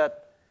here is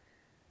that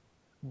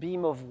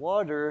beam of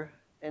water,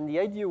 and the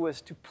idea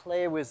was to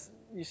play with,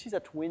 you see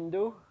that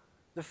window?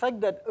 The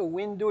fact that a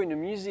window in a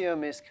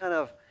museum is kind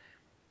of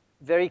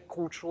very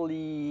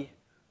culturally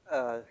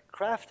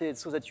crafted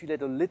so that you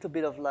let a little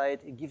bit of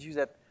light, it gives you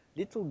that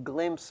little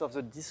glimpse of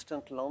the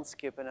distant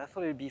landscape. And I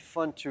thought it'd be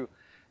fun to,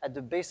 at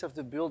the base of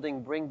the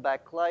building, bring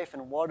back life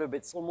and water, but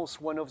it's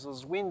almost one of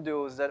those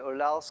windows that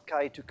allows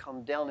sky to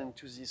come down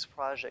into this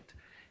project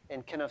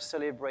and kind of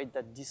celebrate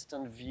that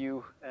distant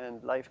view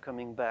and life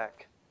coming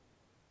back.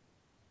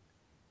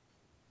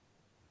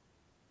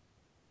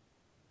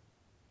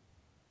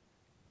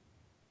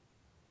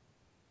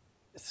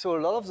 So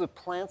a lot of the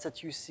plants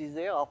that you see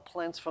there are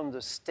plants from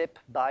the steppe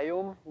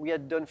biome. We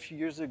had done a few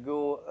years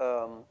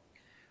ago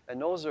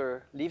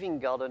another living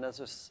garden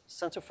as a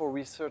Center for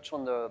Research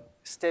on the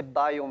steppe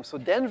biome. So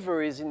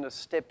Denver is in the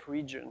steppe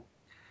region,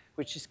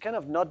 which is kind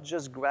of not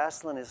just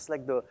grassland. It's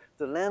like the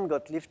land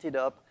got lifted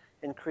up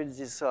and created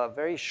this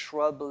very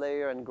shrub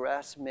layer and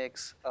grass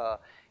mix.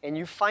 And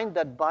you find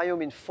that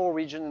biome in 4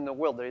 regions in the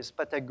world. There is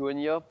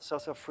Patagonia,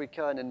 South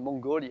Africa, and then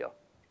Mongolia.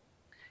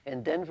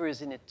 And Denver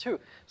is in it too.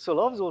 So a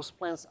lot of those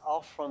plants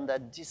are from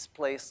that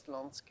displaced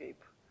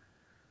landscape.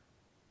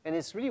 And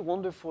it's really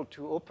wonderful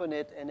to open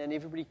it, and then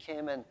everybody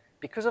came, and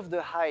because of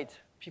the height,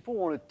 people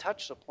want to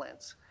touch the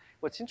plants.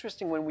 What's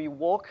interesting when we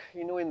walk,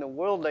 in the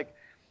world,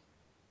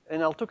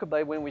 and I'll talk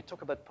about it when we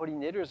talk about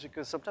pollinators,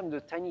 because sometimes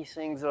the tiny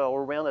things that are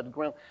around at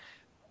ground,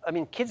 I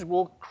mean, kids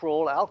will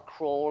crawl, I'll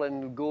crawl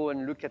and go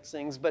and look at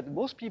things, but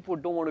most people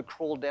don't want to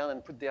crawl down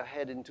and put their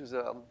head into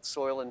the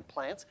soil and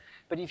plants.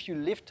 But if you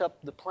lift up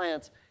the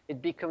plant,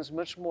 it becomes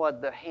much more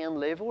at the hand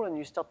level, and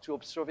you start to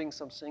observing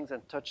some things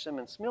and touch them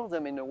and smell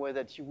them in a way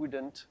that you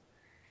wouldn't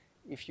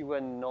if you were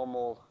in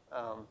normal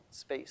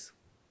space.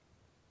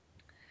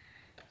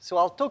 So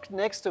I'll talk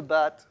next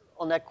about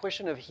on that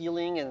question of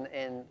healing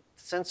and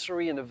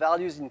sensory and the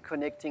values in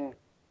connecting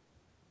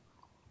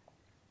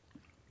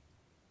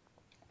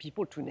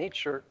people to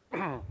nature.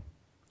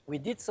 We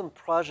did some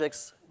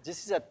projects.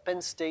 This is at Penn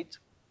State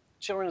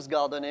children's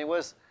garden.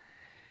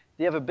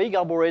 They have a big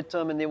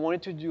arboretum, and they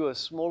wanted to do a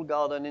small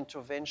garden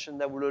intervention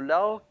that would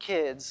allow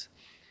kids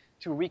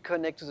to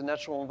reconnect to the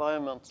natural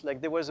environment.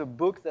 Like there was a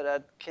book that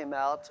had came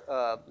out,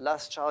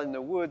 Last Child in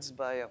the Woods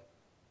by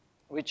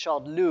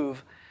Richard Louv,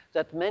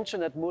 that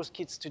mentioned that most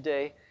kids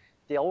today,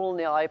 they're all on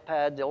their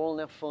iPad, they're all on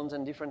their phones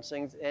and different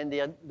things, and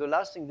the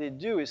last thing they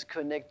do is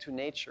connect to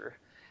nature.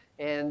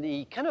 And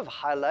he kind of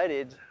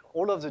highlighted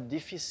all of the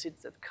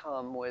deficits that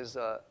come with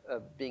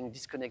being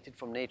disconnected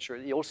from nature.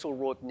 He also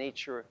wrote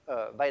Nature,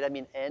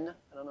 Vitamin N.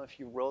 I don't know if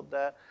you wrote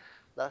that,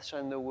 Last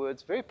Child in the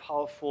Woods. Very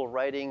powerful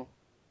writing.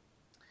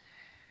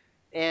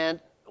 And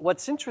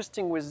what's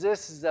interesting with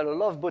this is that a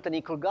lot of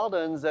botanical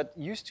gardens that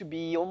used to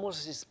be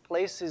almost these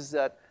places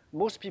that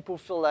most people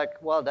feel like,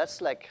 well,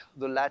 that's like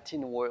the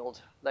Latin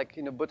world. Like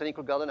in a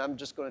botanical garden, I'm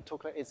just going to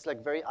talk like, it's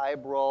like very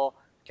eyebrow,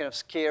 kind of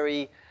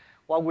scary.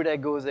 Why would I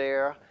go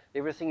there?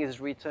 Everything is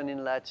written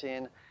in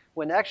Latin.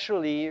 When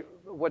actually,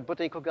 what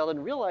botanical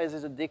garden realized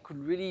is that they could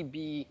really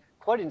be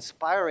quite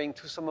inspiring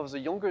to some of the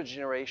younger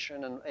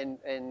generation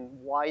and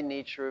why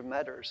nature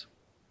matters.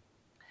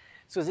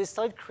 So they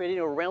started creating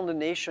around the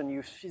nation.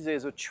 You see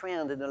there's a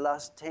trend in the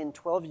last 10,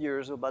 12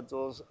 years about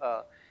those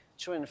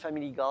children and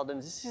family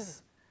gardens. This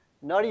is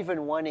not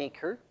even 1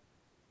 acre.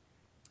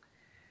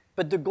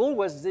 But the goal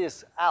was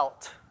this,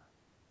 out.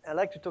 I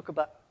like to talk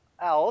about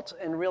out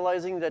and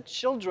realizing that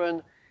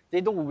children, they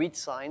don't read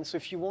signs. So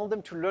if you want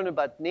them to learn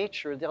about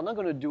nature, they're not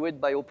going to do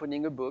it by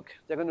opening a book.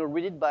 They're going to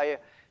read it by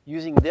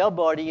using their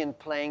body and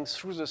playing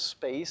through the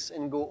space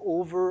and go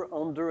over,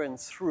 under, and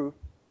through.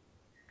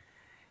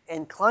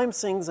 And climb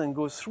things and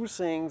go through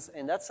things.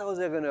 And that's how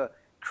they're going to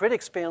create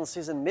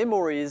experiences and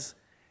memories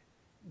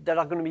that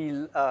are going to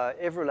be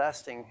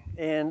everlasting.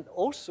 And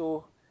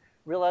also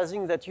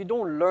realizing that you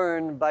don't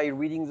learn by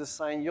reading the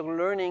sign. You're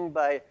learning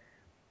by,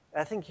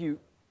 I think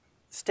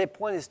step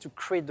one is to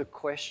create the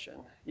question.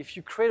 If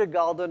you create a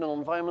garden, an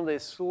environment that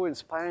is so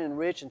inspiring and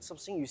rich and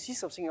something, you see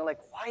something, you're like,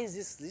 why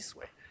is this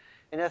way?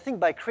 And I think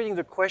by creating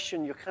the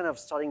question, you're kind of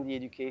starting the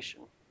education.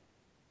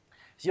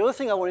 The other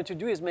thing I wanted to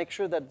do is make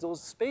sure that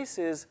those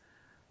spaces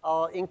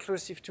are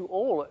inclusive to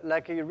all.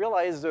 Like you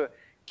realize the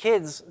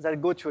kids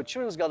that go to a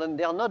children's garden,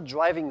 they are not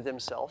driving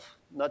themselves,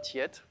 not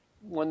yet.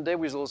 One day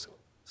with those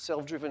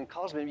self-driven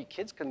cars, maybe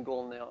kids can go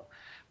on there.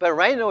 But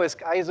right now, it's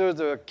either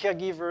the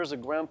caregivers, the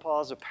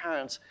grandpas, the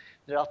parents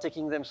that are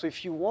taking them. So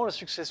if you want a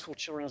successful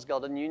children's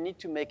garden, you need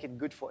to make it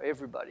good for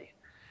everybody.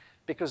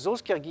 Because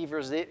those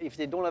caregivers, if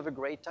they don't have a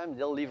great time,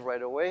 they'll leave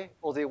right away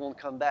or they won't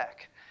come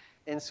back.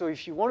 And so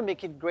if you want to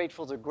make it great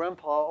for the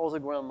grandpa or the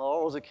grandma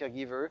or the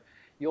caregiver,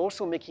 you're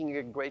also making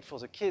it great for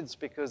the kids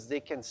because they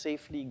can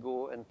safely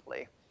go and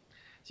play.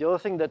 The other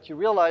thing that you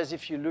realize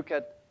if you look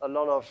at a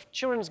lot of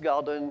children's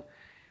gardens,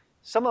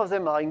 some of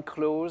them are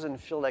enclosed and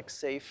feel like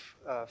safe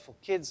for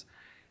kids.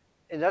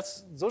 And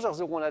those are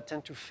the ones I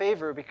tend to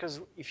favor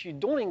because if you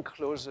don't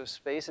enclose the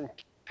space and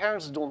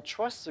parents don't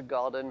trust the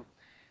garden,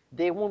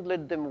 they won't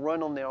let them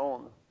run on their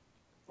own.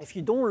 If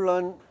you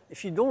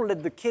don't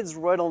let the kids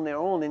run on their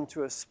own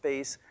into a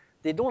space,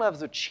 they don't have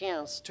the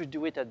chance to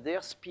do it at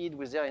their speed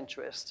with their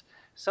interest.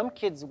 Some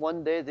kids,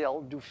 one day,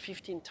 they'll do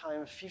 15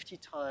 times, 50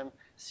 times,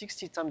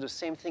 60 times the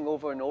same thing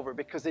over and over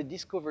because they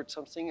discovered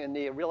something and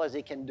they realize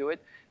they can do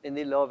it and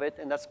they love it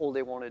and that's all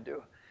they want to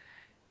do.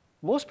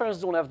 Most parents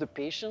don't have the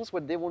patience.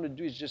 What they want to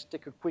do is just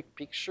take a quick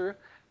picture,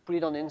 put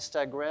it on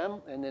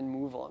Instagram, and then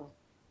move on.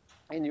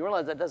 And you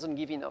realize that doesn't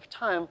give enough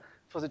time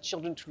for the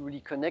children to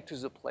really connect to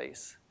the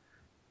place.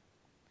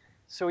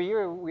 So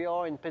here we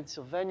are in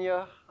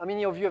Pennsylvania. How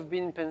many of you have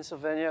been in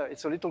Pennsylvania?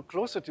 It's a little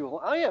closer to home.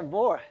 Oh yeah,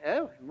 more.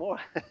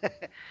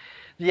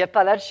 The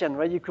Appalachian,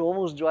 right? You could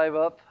almost drive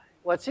up.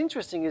 What's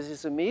interesting is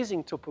this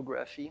amazing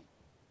topography.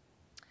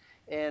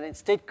 And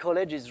State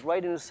College is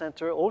right in the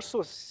center.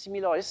 Also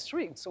similar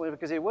history, so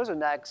because it was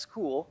an ag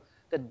school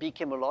that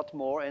became a lot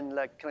more. And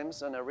like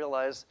Clemson, I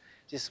realized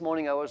this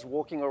morning I was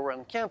walking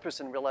around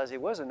campus and realized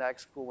it was an ag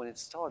school when it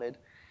started.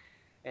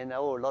 And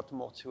now a lot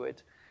more to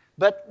it.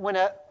 But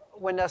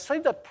when I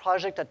started that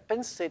project at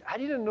Penn State, I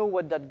didn't know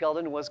what that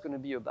garden was going to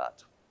be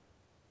about.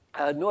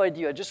 I had no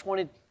idea.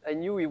 I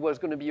knew it was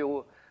going to be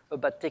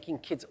about taking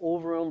kids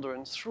over, under,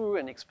 and through,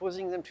 and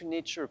exposing them to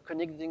nature,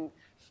 connecting,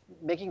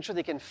 making sure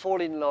they can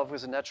fall in love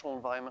with the natural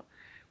environment.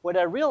 What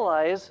I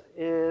realized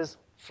is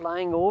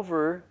flying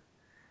over,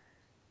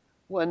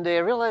 one day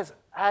I realized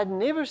I had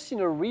never seen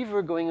a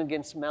river going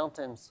against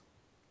mountains.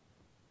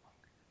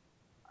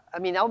 I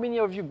mean, how many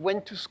of you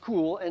went to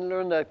school and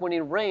learned that when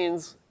it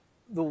rains,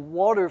 the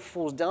water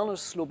falls down a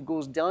slope,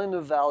 goes down in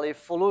the valley,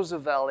 follows the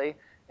valley,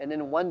 and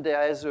then one day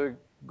either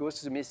goes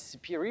to the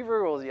Mississippi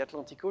River or the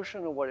Atlantic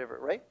Ocean or whatever,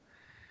 right?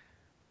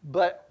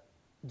 But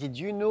did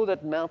you know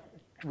that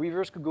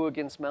rivers could go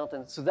against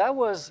mountains? So that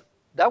was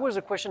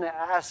a question I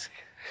asked.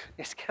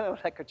 It's kind of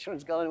like a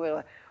children's garden where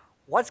like,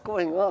 what's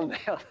going on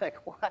there? Like,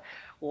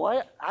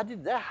 why, how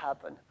did that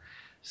happen?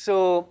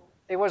 So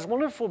it was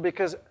wonderful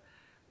because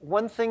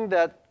one thing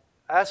that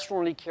I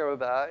strongly care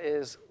about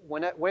is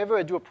whenever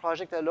I do a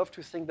project, I love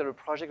to think that a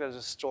project has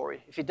a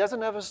story. If it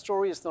doesn't have a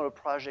story, it's not a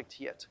project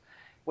yet.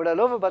 What I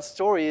love about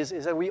stories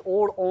is that we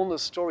all own a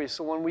story.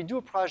 So when we do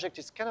a project,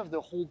 it's kind of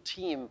the whole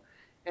team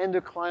and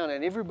the client,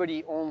 and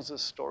everybody owns the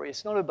story.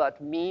 It's not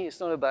about me, it's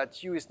not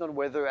about you, it's not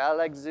whether I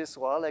like this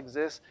or I like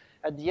this.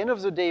 At the end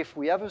of the day, if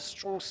we have a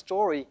strong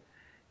story,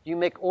 you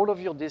make all of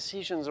your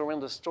decisions around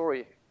the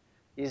story.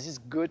 Is this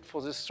good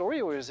for the story,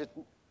 or is it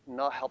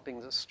not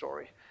helping the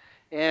story?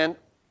 And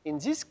in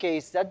this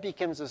case, that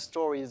becomes the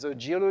story, the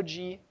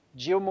geology,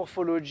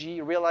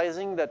 geomorphology,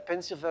 realizing that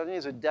Pennsylvania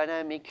is a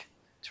dynamic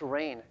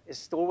terrain.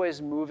 It's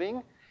always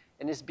moving,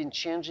 and it's been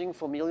changing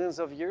for millions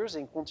of years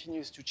and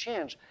continues to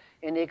change.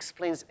 And it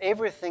explains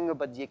everything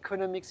about the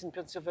economics in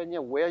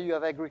Pennsylvania, where you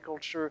have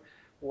agriculture,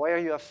 where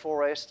you have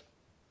forest.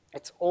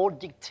 It's all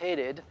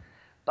dictated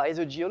by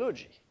the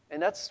geology.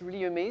 And that's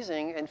really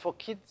amazing. And for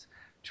kids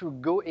to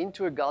go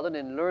into a garden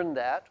and learn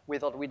that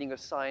without reading a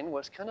sign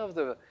was kind of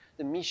the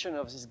mission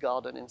of this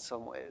garden in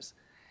some ways.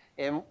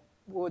 And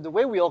the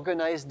way we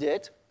organized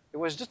it, it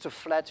was just a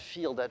flat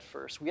field at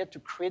first. We had to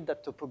create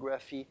that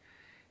topography.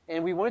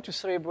 And we wanted to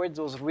celebrate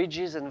those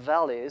ridges and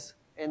valleys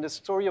and the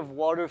story of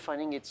water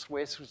finding its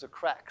way through the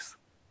cracks.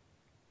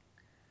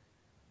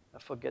 I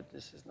forget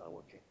this is not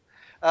working.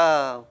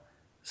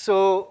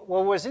 So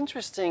what was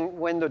interesting,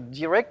 when the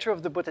director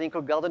of the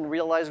botanical garden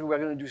realized we were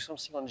going to do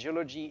something on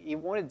geology, he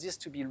wanted this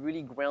to be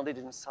really grounded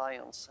in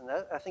science. And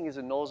that, I think, is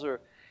another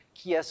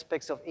key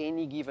aspect of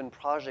any given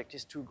project,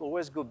 is to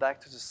always go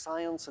back to the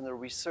science and the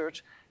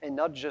research and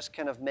not just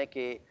kind of make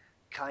a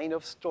kind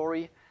of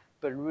story,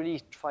 but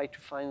really try to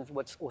find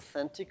what's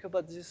authentic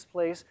about this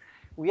place.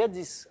 We had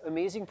this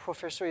amazing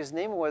professor. His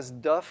name was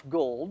Duff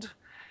Gold,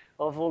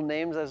 of all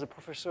names, as a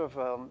professor of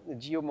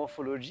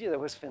geomorphology. That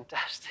was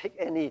fantastic.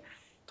 And he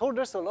told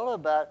us a lot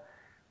about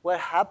what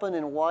happened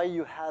and why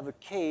you have a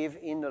cave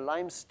in the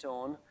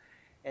limestone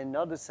and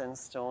not the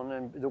sandstone,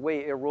 and the way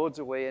it erodes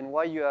away, and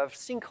why you have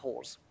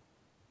sinkholes.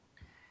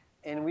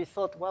 And we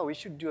thought, wow, we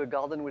should do a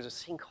garden with a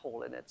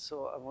sinkhole in it.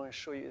 So I want to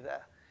show you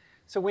that.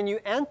 So when you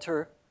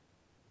enter,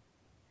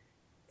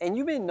 and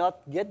you may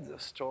not get the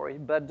story,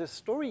 but the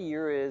story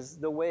here is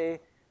the way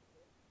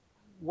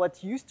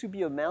what used to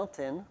be a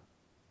mountain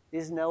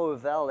is now a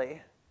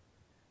valley.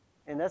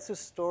 And that's a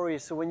story.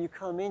 So when you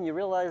come in, you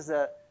realize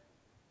that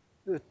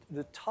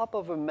the top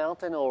of a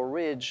mountain or a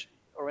ridge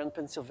around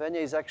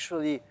Pennsylvania is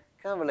actually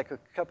kind of like a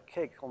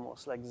cupcake,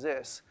 almost like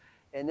this.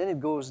 And then it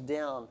goes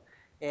down.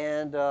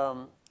 And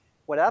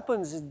what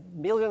happens is,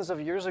 millions of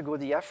years ago,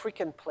 the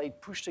African plate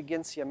pushed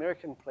against the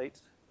American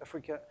plate,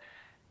 Africa,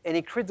 and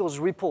it created those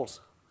ripples.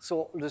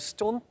 So the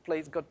stone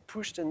plate got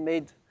pushed and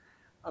made,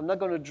 I'm not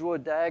going to draw a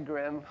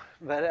diagram,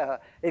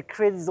 but it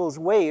created those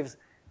waves.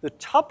 The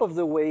top of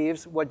the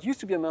waves, what used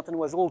to be a mountain,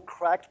 was all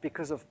cracked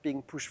because of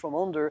being pushed from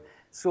under.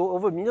 So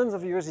over millions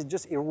of years, it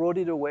just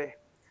eroded away.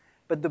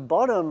 But the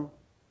bottom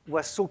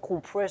was so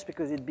compressed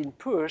because it'd been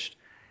pushed,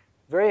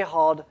 very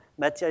hard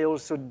material,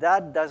 so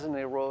that doesn't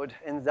erode,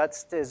 and that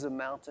stays a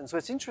mountain. So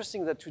it's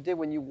interesting that today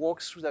when you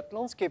walk through that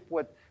landscape,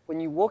 when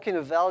you walk in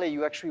a valley,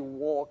 you actually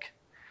walk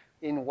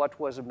in what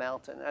was a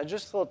mountain. I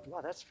just thought,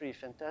 wow, that's pretty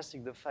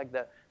fantastic, the fact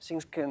that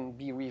things can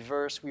be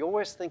reversed. We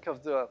always think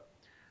of the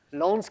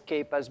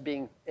landscape as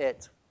being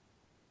it.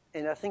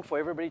 And I think for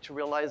everybody to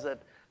realize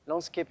that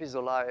landscape is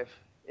alive.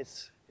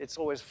 It's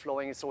always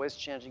flowing, it's always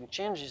changing.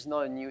 Change is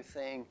not a new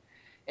thing.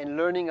 And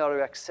learning how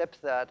to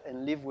accept that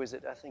and live with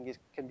it, I think it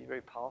can be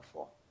very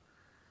powerful.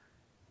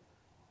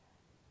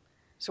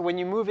 So when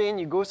you move in,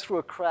 you go through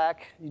a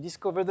crack, you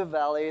discover the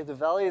valley. The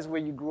valley is where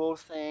you grow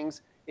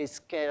things. It's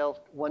scaled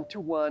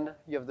 1-to-1.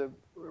 You have the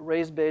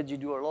raised bed. You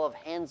do a lot of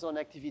hands-on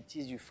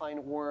activities. You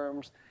find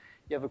worms.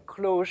 You have a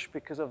cloche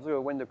because of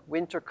when the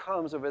winter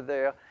comes over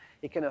there,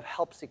 it kind of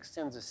helps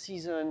extend the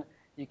season.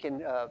 You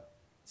can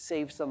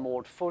save some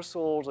old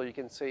fossils, or you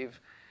can save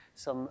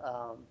some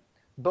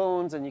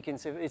bones, and you can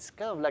save, it's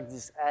kind of like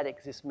this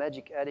attic, this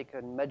magic attic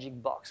and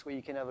magic box where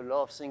you can have a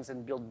lot of things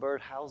and build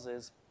bird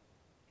houses.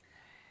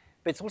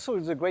 But it's also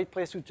a great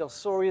place to tell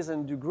stories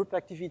and do group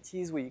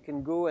activities where you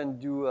can go and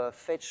do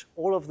fetch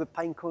all of the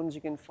pine cones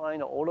you can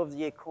find, or all of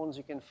the acorns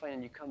you can find,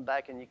 and you come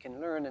back and you can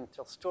learn and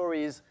tell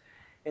stories.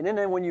 And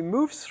then when you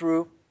move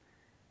through,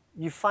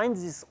 you find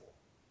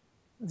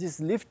this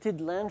lifted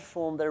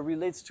landform that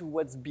relates to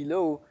what's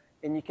below,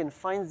 and you can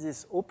find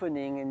this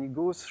opening, and you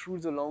go through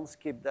the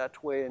landscape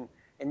that way,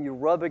 and you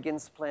rub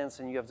against plants,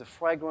 and you have the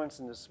fragrance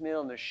and the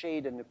smell and the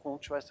shade and the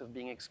contrast of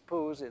being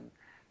exposed and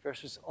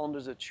versus under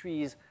the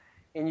trees.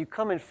 And you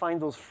come and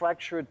find those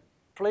fractured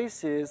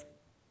places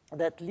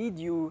that lead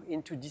you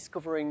into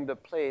discovering the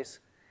place.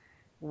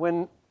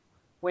 When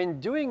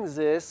doing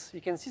this, you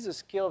can see the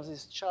scale of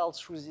this child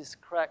through this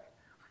crack.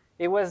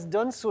 It was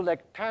done so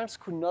like parents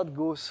could not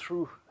go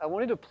through. I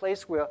wanted a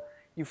place where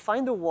you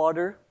find the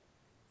water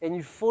and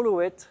you follow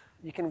it,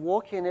 you can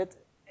walk in it,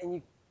 and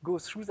you go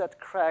through that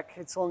crack.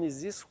 It's only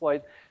this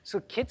wide.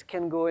 So kids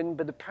can go in,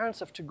 but the parents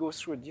have to go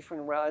through a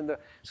different route.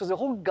 So the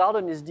whole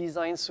garden is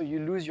designed so you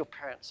lose your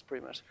parents,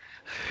 pretty much.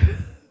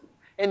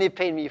 And they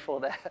paid me for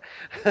that.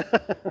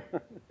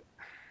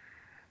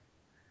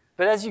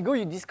 But as you go,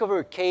 you discover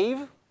a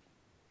cave.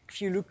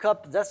 if you look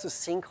up, that's a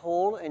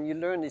sinkhole, and you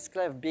learn it's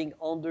kind of being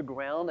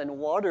underground, and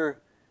water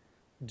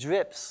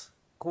drips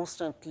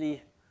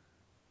constantly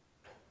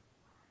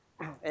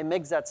and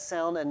makes that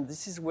sound, and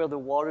this is where the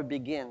water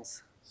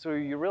begins. So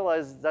you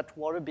realize that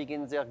water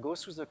begins there,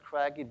 goes through the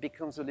crack, it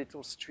becomes a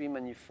little stream,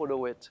 and you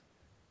follow it.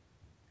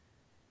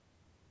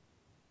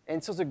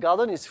 And so the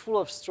garden is full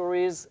of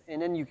stories,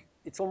 and then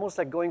it's almost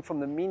like going from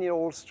the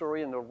mineral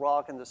story and the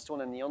rock and the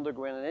stone and the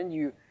underground, and then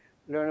you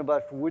learn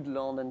about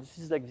woodland, and this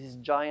is like this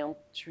giant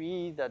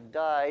tree that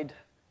died,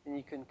 and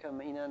you can come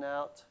in and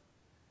out.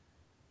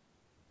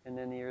 And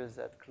then here's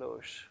that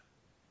cloche.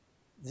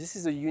 This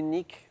is a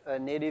unique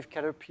native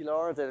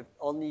caterpillar that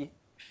only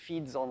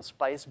feeds on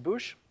spice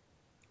bush.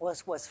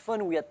 What was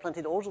fun, we had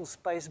planted all those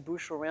spice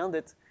bush around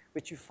it,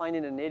 which you find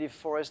in a native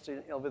forest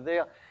over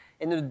there.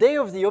 And the day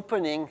of the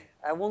opening,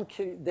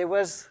 there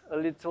was a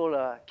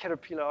little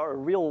caterpillar, a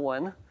real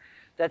one,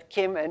 that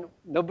came, and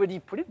nobody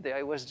put it there.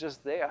 It was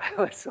just there. It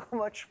was so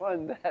much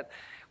fun that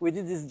we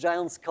did this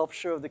giant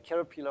sculpture of the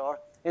caterpillar.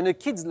 And the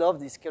kids love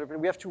this caterpillar.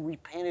 We have to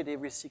repaint it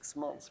every 6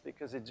 months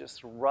because it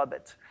just rub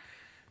it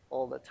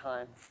all the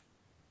time.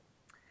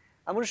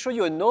 I'm going to show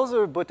you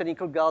another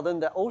botanical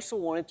garden that also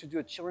wanted to do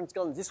a children's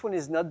garden. This one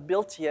is not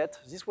built yet.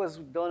 This was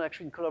done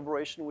actually in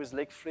collaboration with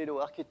Lake Fledo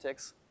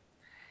Architects.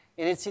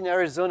 And it's in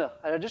Arizona.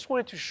 And I just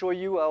wanted to show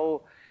you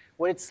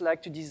what it's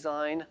like to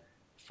design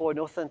for an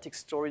authentic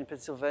story in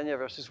Pennsylvania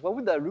versus what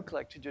would that look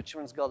like to do a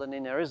children's garden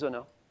in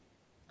Arizona.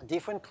 A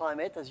different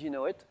climate, as you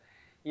know it.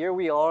 Here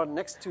we are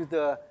next to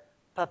the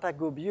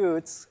Papago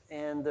Buttes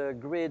and the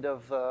grid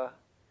of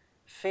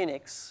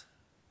Phoenix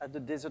at the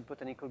Desert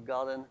Botanical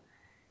Garden.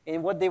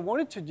 And what they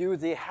wanted to do,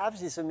 they have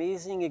this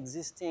amazing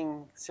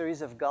existing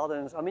series of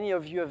gardens. How many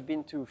of you have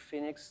been to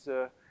Phoenix?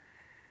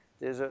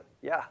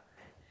 Yeah.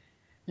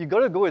 You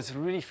gotta go, it's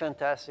really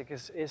fantastic.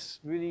 It's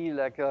really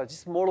like,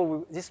 this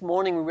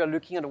morning we were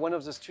looking at one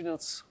of the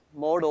students'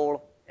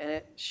 model,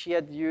 and she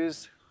had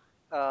used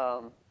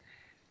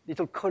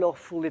little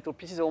colorful little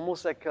pieces,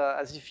 almost like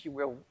as if you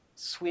were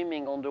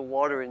swimming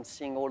underwater and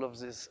seeing all of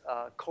this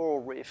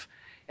coral reef.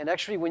 And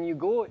actually, when you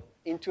go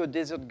into a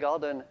desert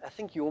garden, I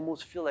think you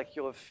almost feel like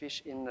you're a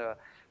fish in the,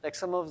 like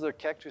some of the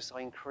cactus are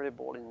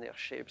incredible in their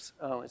shapes.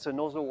 It's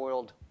another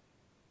world.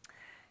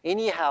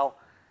 Anyhow,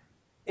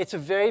 it's a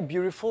very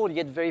beautiful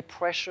yet very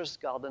precious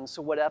garden.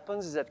 So what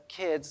happens is that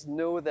kids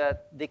know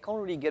that they can't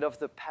really get off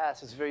the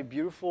path. It's very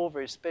beautiful,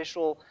 very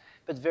special,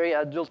 but very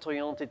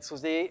adult-oriented. So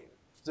the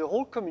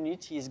whole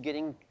community is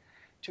getting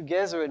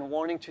together and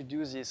wanting to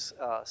do this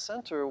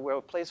center where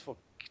a place for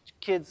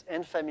kids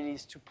and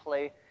families to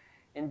play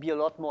and be a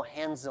lot more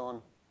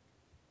hands-on.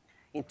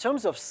 In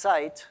terms of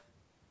site,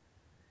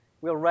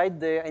 we're right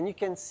there, and you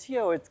can see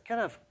how it's kind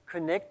of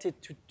connected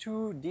to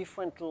two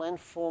different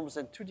landforms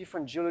and two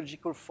different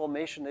geological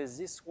formations. There's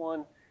this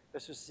one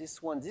versus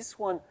this one. This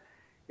one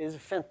is a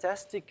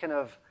fantastic kind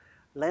of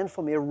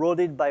landform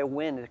eroded by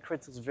wind. It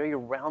creates these very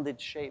rounded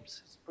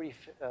shapes. It's pretty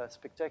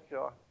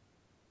spectacular.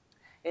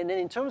 And then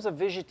in terms of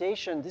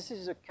vegetation, this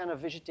is a kind of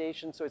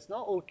vegetation, so it's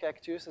not all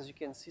cactus. As you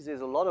can see,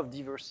 there's a lot of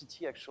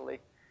diversity, actually,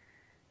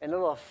 and a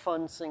lot of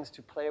fun things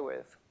to play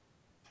with.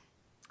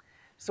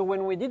 So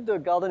when we did the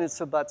garden,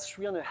 it's about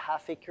 3.5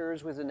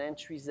 acres with an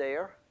entry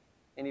there,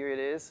 and here it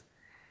is.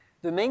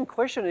 The main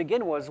question,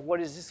 again, was, what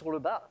is this all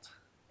about?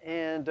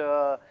 And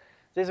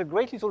there's a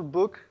great little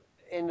book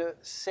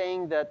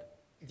saying that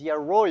the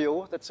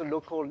arroyo, that's a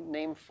local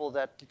name for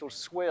that little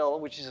swale,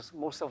 which is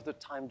most of the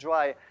time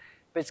dry,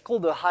 but it's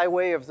called the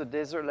highway of the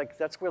desert. Like,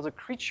 that's where the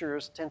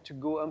creatures tend to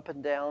go up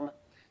and down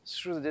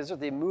through the desert.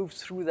 They move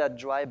through that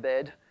dry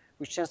bed,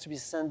 which tends to be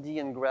sandy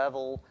and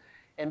gravel.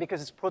 And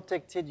because it's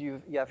protected,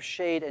 you have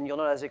shade and you're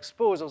not as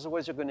exposed,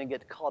 otherwise you're going to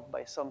get caught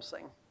by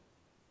something.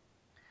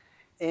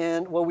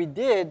 And what we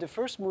did, the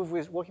first move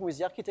was working with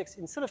the architects,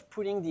 instead of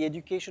putting the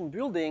education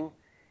building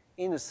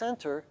in the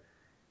center,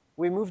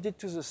 we moved it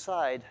to the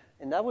side.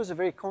 And that was a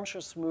very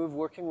conscious move,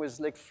 working with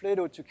Lake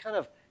Fledo to kind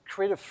of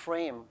create a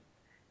frame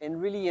and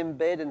really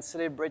embed and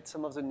celebrate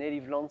some of the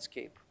native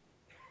landscape.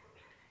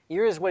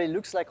 Here is what it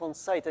looks like on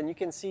site, and you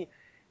can see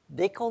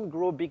they can't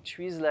grow big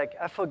trees. Like,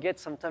 I forget,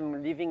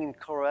 sometimes living in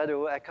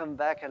Colorado, I come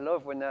back, I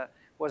love when I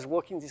was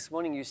walking this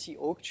morning, you see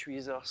oak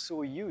trees are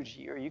so huge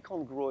here. You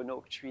can't grow an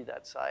oak tree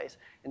that size,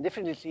 and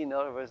definitely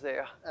not over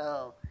there.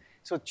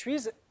 So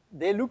trees,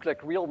 they look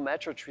like real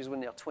mature trees when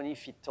they're 20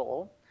 feet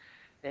tall.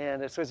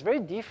 And so it's very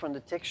different.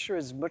 The texture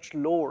is much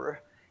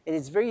lower. And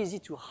it's very easy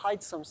to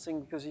hide something,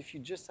 because if you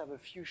just have a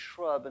few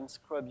shrub and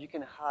scrub, you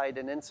can hide,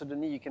 and then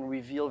suddenly you can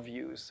reveal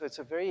views. So it's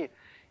a very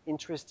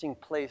interesting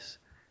place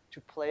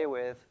to play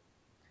with.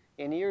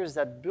 And here is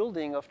that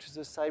building off to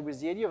the side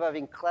with the idea of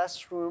having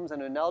classrooms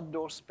and an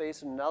outdoor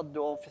space, an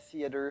outdoor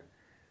amphitheater,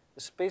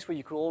 a space where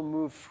you could all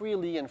move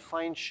freely and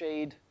find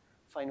shade,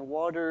 find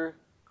water,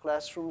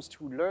 classrooms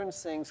to learn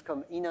things,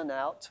 come in and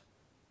out.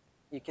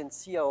 You can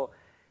see how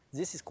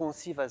this is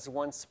conceived as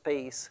one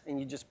space, and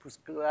you just put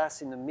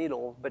glass in the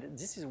middle, but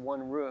this is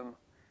one room,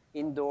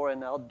 indoor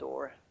and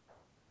outdoor.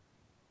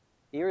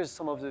 Here is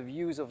some of the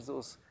views of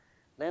those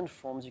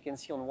landforms. You can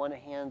see on one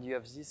hand, you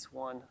have this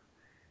one,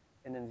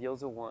 and then the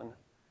other one.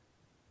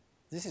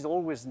 This is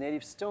always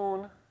native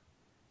stone,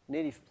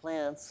 native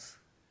plants,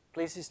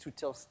 places to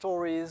tell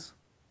stories.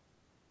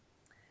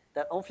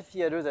 That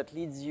amphitheater that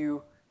leads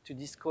you to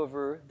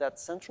discover that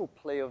central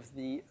play of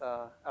the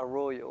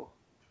arroyo.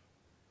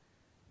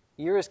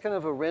 Here is kind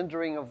of a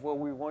rendering of what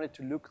we want it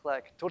to look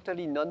like.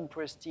 Totally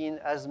non-pristine,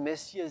 as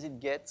messy as it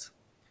gets.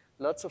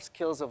 Lots of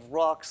scales of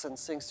rocks and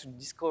things to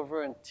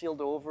discover and tilt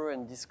over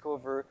and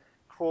discover,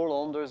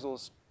 crawl under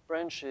those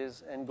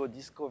branches and go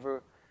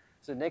discover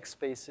the next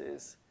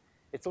spaces.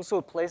 It's also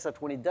a place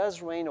that when it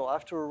does rain or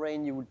after a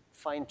rain, you would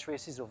find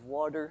traces of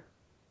water.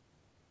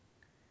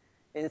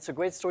 And it's a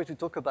great story to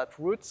talk about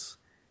roots,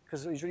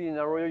 because usually in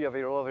arroyo you have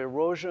a lot of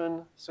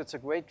erosion, so it's a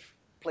great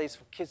place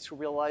for kids to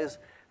realize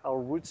how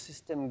root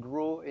system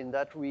grow in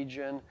that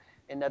region,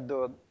 and that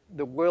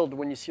the world,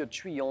 when you see a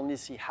tree, you only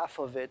see half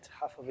of it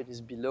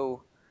is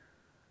below.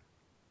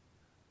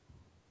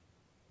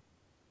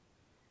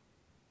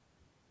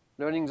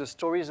 Learning the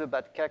stories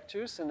about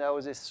cactus and how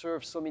they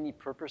serve so many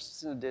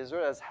purposes in the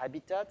desert as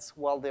habitats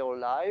while they're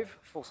alive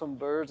for some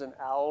birds and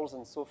owls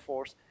and so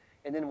forth.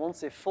 And then once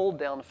they fall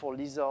down for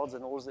lizards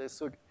and all this,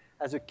 so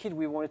as a kid,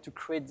 we wanted to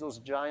create those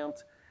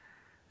giant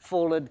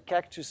folded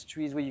cactus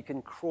trees where you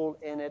can crawl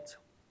in it.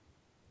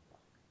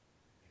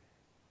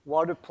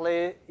 Water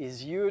play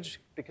is huge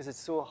because it's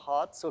so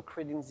hot, so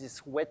creating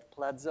this wet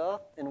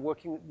plaza and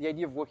the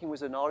idea of working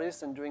with an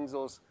artist and doing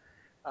those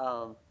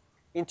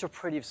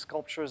interpretive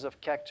sculptures of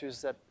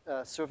cactus that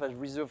serve as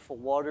reserve for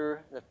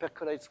water, that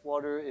percolates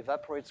water,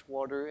 evaporates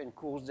water, and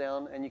cools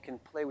down, and you can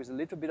play with a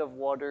little bit of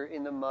water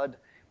in the mud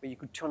where you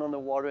could turn on the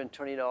water and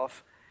turn it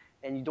off,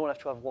 and you don't have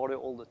to have water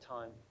all the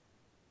time.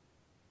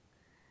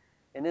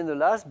 And then the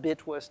last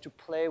bit was to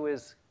play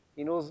with,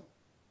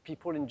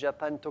 people in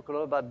Japan talk a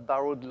lot about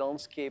borrowed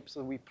landscapes,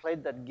 so we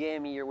played that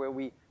game here where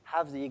we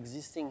have the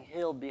existing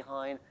hill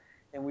behind,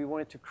 and we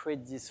wanted to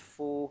create this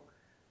faux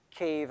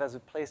cave as a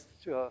place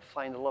to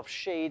find a lot of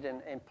shade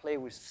and play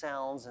with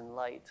sounds and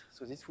light.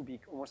 So this would be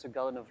almost a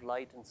garden of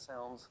light and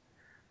sounds.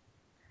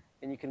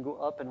 And you can go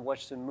up and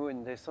watch the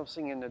moon. There's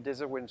something in the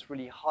desert when it's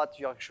really hot,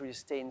 you actually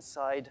stay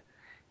inside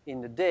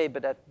in the day,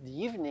 but at the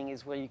evening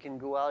is where you can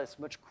go out. It's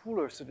much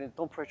cooler, so the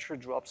temperature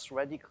drops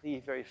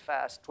radically very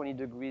fast, 20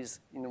 degrees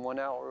in 1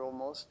 hour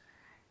almost.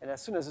 And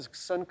as soon as the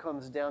sun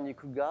comes down, you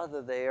could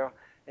gather there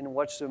and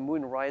watch the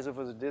moon rise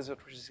over the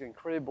desert, which is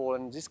incredible,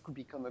 and this could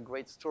become a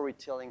great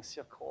storytelling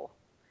circle.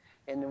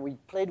 And then we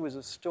played with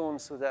the stone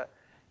so that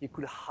you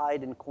could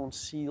hide and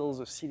conceal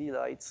the city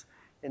lights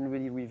and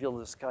really reveal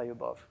the sky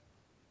above.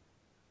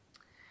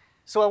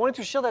 So I wanted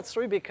to share that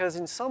story because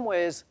in some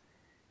ways,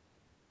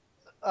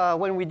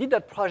 when we did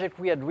that project,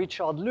 we had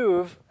Richard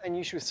Louvre, and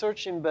you should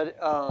search him, but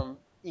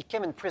he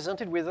came and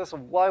presented with us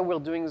of why we're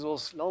doing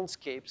those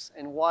landscapes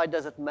and why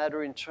does it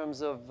matter in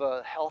terms of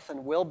health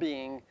and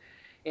well-being.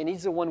 And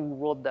he's the one who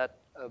wrote that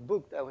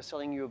book that I was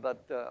telling you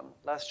about,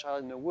 Last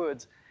Child in the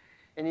Woods.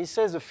 And he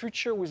says the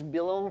future will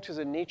belong to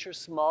the nature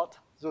smart,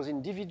 those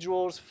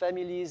individuals,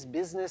 families,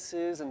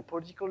 businesses, and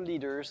political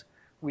leaders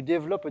who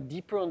develop a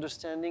deeper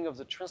understanding of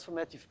the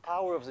transformative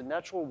power of the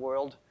natural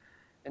world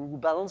and who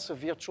balance the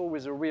virtual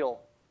with the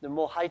real. The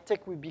more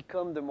high-tech we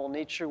become, the more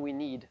nature we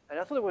need. And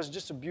I thought it was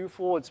just a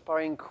beautiful,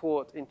 inspiring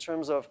quote in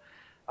terms of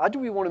how do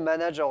we want to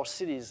manage our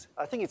cities?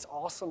 I think it's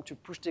awesome to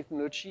push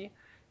technology,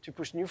 to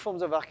push new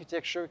forms of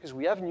architecture, because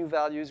we have new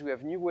values, we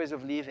have new ways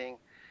of living,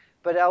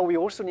 but how we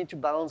also need to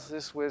balance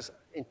this with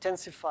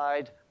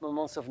intensified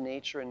moments of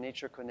nature and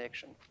nature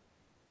connection.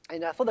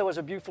 And I thought that was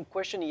a beautiful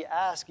question he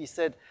asked. He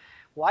said,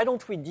 why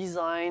don't we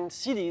design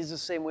cities the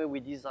same way we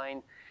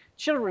design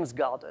children's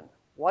garden?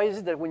 Why is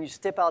it that when you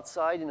step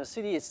outside in a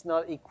city, it's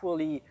not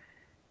equally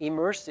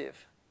immersive,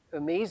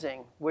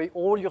 amazing, where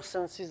all your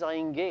senses are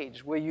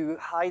engaged, where you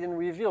hide and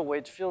reveal, where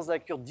it feels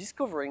like you're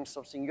discovering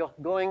something. You're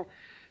going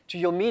to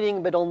your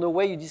meeting, but on the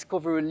way you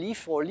discover a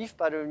leaf or a leaf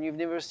pattern you've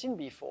never seen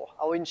before.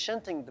 How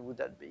enchanting would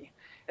that be?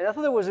 And I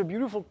thought that was a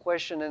beautiful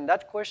question, and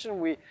that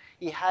question,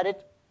 he had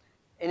it,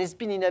 and it's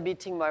been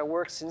inhabiting my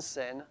work since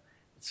then.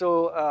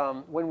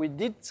 So when we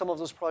did some of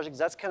those projects,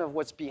 that's kind of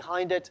what's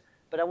behind it.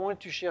 But I wanted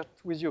to share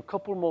with you a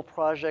couple more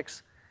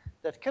projects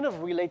that kind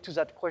of relate to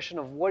that question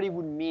of what it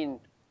would mean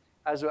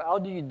as how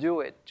do you do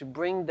it to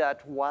bring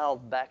that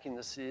wild back in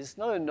the city. It's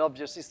not an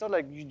obvious, it's not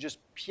like you just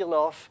peel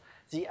off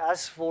the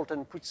asphalt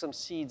and put some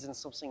seeds and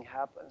something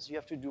happens. You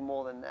have to do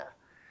more than that.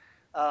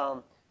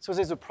 So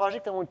there's a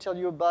project I want to tell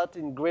you about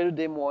in Greater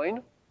Des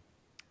Moines,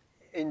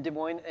 and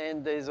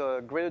there's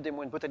a Greater Des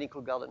Moines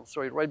Botanical Garden,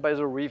 sorry, right by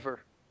the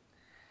river.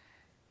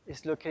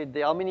 It's located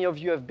there. How many of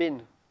you have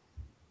been?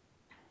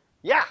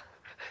 Yeah!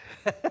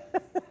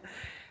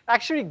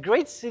 Actually,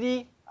 great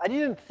city. I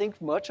didn't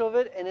think much of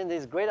it, and then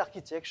there's great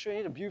architecture in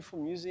it, a beautiful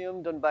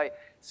museum done by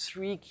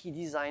 3 key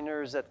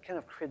designers that kind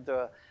of create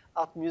the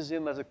art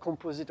museum as a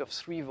composite of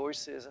 3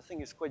 voices. I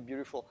think it's quite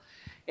beautiful.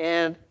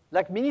 And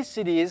like many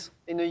cities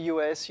in the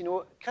US,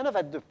 kind of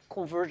at the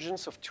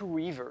convergence of 2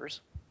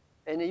 rivers,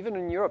 and even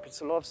in Europe, it's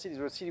a lot of cities.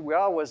 The city where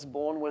I was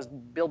born was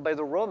built by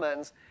the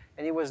Romans,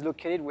 and it was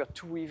located where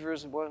two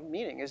rivers were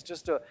meeting. It's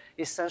just an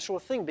essential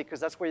thing because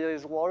that's where there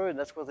is water, and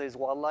that's where there is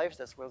wildlife,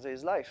 that's where there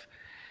is life.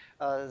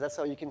 That's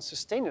how you can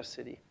sustain a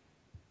city.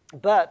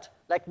 But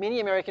like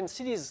many American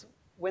cities,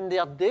 when they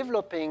are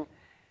developing,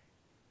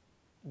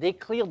 they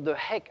cleared the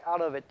heck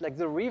out of it. Like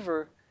the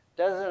river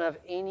doesn't have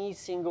any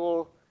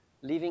single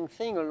living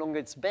thing along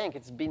its bank.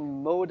 It's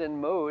been mowed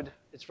and mowed.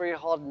 It's very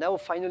hard. Now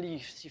finally you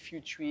see a few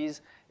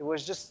trees. It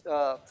was just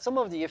some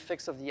of the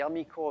effects of the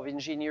Army Corps of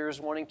Engineers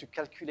wanting to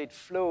calculate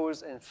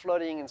flows and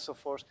flooding and so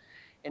forth,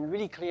 and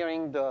really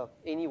clearing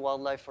any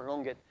wildlife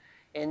along it.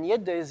 And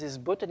yet there is this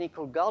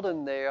botanical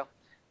garden there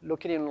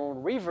located along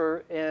the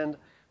river. And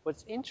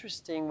what's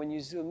interesting when you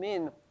zoom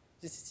in,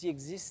 this is the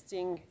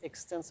existing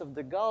extent of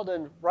the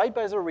garden right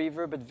by the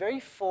river, but very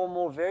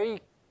formal,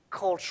 very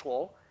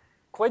cultural,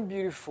 quite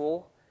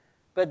beautiful,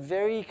 but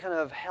very kind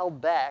of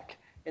held back.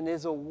 And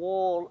there's a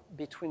wall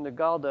between the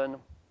garden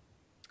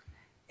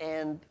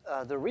and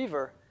the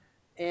river.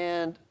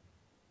 And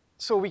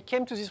so we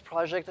came to this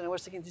project, and I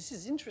was thinking, this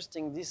is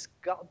interesting. This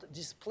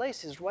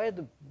place is right at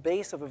the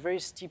base of a very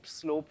steep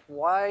slope.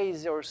 Why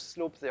is there a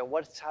slope there?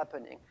 What's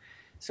happening?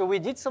 So we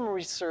did some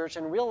research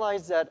and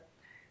realized that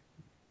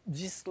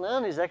this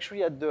land is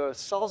actually at the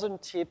southern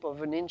tip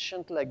of an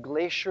ancient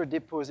glacier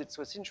deposit.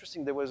 So it's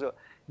interesting. There was a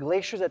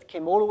glacier that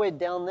came all the way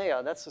down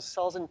there. That's the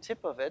southern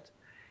tip of it.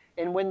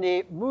 And when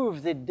they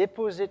move, they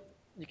deposit.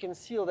 You can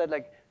see all that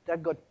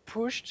that got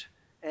pushed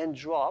and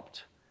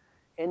dropped.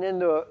 And then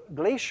the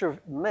glacier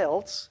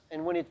melts.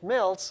 And when it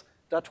melts,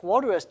 that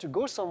water has to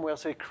go somewhere,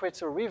 so it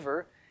creates a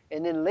river.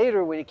 And then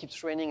later, when it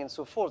keeps raining and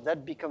so forth,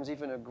 that becomes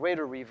even a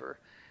greater river.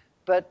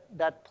 But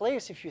that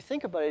place, if you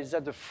think about it, is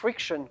at the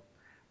friction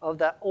of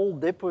that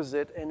old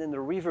deposit and then the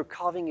river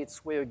carving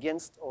its way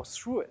against or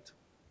through it.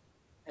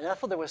 And I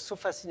thought that was so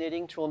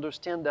fascinating to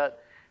understand that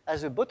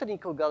as a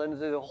botanical garden,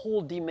 there's a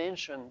whole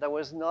dimension that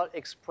was not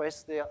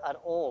expressed there at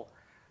all.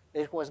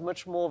 It was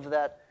much more of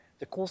that,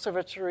 the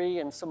conservatory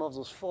and some of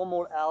those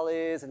formal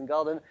alleys and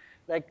garden.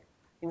 Like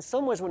in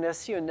some ways, when I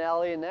see an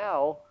alley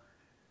now,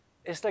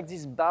 it's like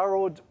this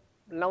borrowed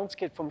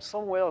landscape from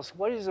somewhere else.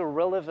 What is the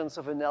relevance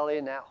of an alley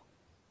now?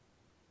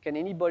 Can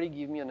anybody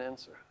give me an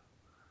answer?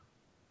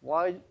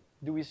 Why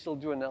do we still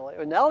do an alley?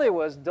 An alley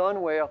was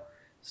done where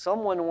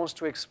someone wants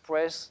to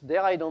express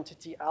their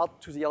identity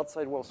out to the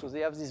outside world. So they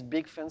have this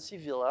big fancy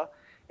villa.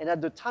 And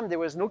at the time, there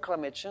was no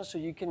climate change, so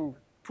you can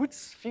put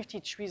 50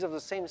 trees of the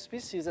same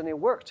species, and it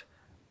worked.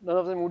 None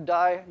of them would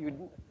die.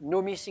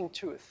 No missing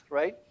tooth,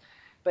 right?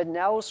 But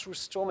now, through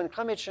storm and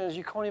climate change,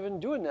 you can't even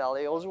do an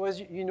alley. Otherwise,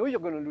 you know you're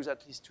going to lose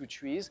at least 2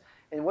 trees.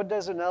 And what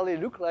does an alley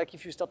look like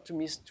if you start to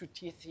miss 2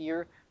 teeth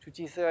here, 2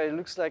 teeth there? It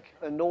looks like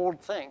an old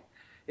thing.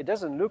 It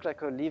doesn't look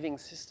like a living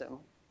system.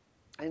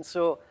 And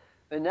so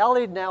an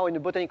alley now in a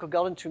botanical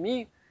garden, to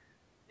me,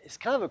 is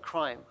kind of a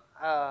crime.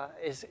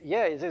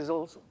 There's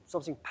also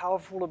something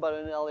powerful about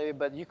an alley,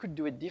 but you could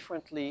do it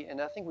differently.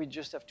 And I think we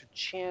just have to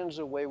change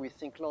the way we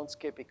think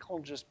landscape. It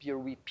can't just be a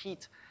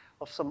repeat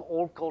of some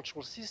old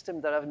cultural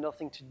system that have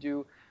nothing to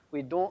do.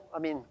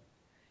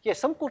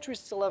 Some cultures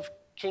still have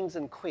kings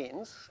and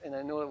queens, and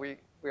I know that we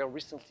are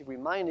recently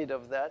reminded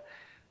of that.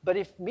 But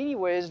in many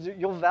ways,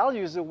 your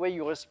values, the way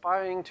you're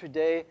aspiring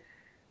today,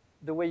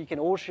 the way you can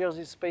all share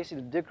this space in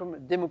a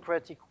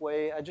democratic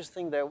way, I just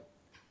think that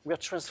we're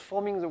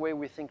transforming the way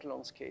we think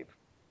landscape.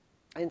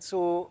 And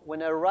so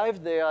when I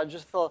arrived there, I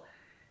just thought,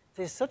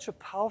 there's such a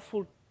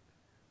powerful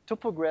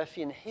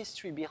topography and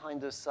history behind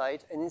the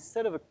site, and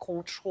instead of a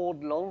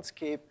controlled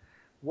landscape,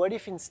 what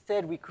if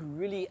instead we could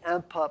really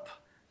amp up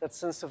that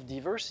sense of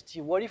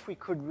diversity? What if we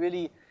could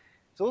really,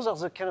 those are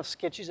the kind of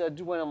sketches I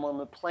do when I'm on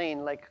a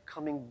plane, like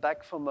coming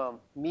back from a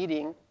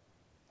meeting.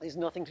 There's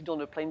nothing to do on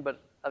the plane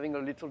but having a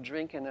little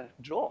drink and a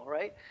draw,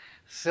 right?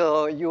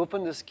 So you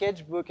open the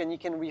sketchbook and you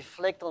can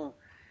reflect on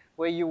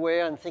where you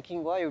were and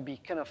thinking, wow, it would be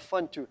kind of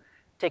fun to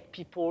take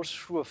people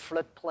through a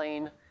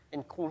floodplain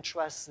and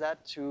contrast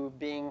that to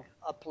being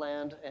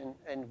upland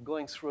and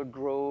going through a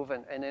grove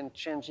and then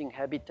changing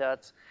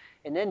habitats.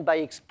 And then by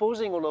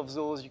exposing all of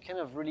those, you kind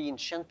of really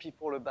enchant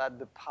people about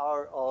the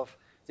power of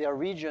their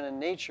region and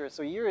nature.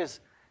 So here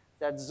is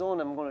that zone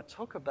I'm going to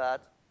talk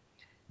about.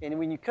 And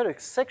when you cut a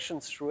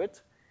section through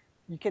it,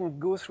 you can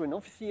go through an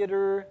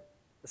amphitheater,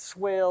 a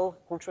swale,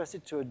 contrast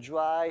it to a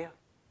dry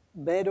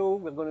meadow,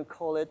 we're going to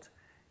call it,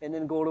 and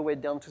then go all the way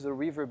down to the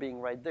river being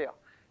right there.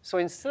 So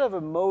instead of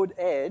a mowed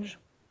edge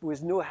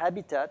with no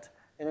habitat,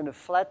 and then a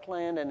flat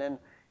land, and then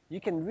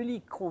you can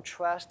really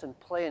contrast and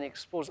play and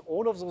expose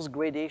all of those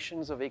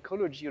gradations of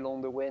ecology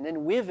along the way, and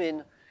then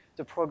within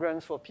the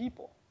programs for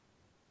people.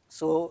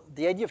 So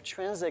the idea of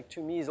Transect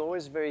to me is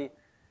always very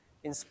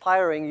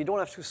inspiring. You don't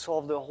have to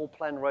solve the whole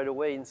plan right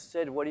away.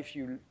 Instead, what if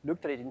you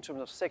looked at it in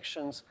terms of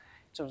sections,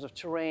 in terms of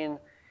terrain,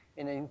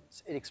 and then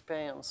it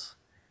expands.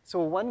 So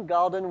one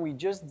garden we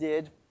just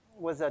did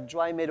was a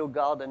dry meadow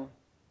garden.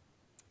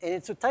 And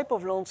it's a type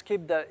of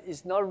landscape that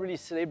is not really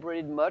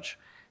celebrated much,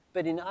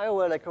 but in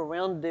Iowa, like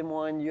around Des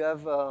Moines, you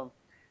have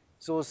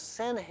those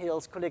sand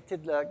hills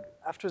collected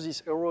after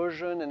this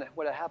erosion and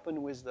what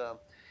happened with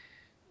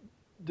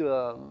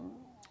the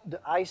the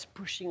ice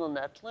pushing on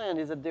that land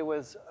is that there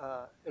was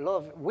a lot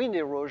of wind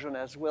erosion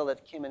as well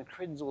that came and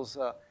created those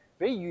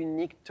very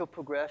unique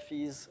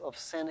topographies of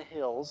sand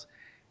hills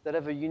that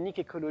have a unique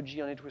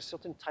ecology on it with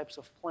certain types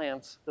of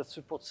plants that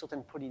support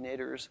certain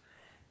pollinators.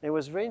 And it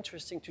was very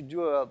interesting to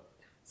do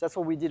that's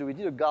what we did. We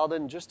did a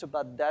garden just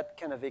about that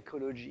kind of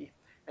ecology.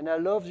 And I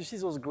love, you see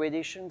those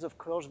gradations of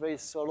colors, very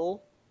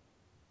subtle.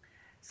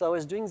 So I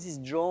was doing this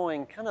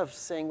drawing, kind of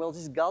saying, well,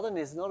 this garden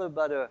is not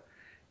about a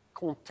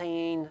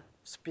contained,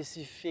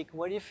 specific.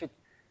 What if it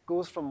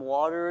goes from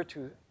water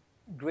to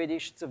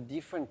gradations of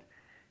different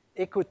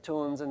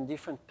ecotones and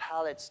different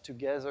palettes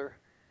together?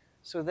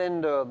 So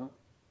then the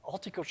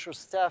horticulture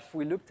staff,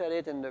 we looked at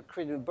it and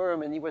created a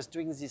berm, and he was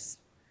doing this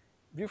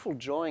beautiful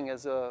drawing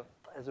as a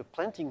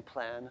planting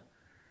plan.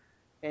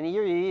 And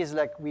here he is,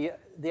 like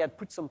they had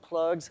put some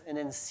plugs and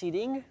then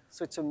seeding.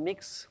 So it's a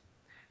mix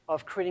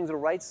of creating the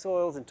right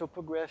soils and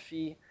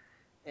topography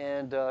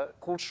and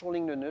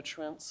controlling the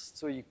nutrients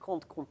so you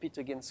can't compete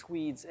against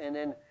weeds, and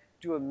then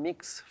do a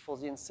mix for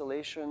the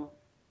installation.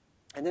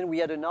 And then we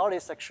had an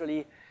artist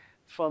actually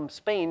from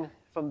Spain,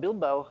 from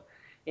Bilbao,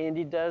 and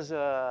he does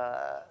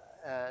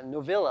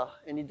novella,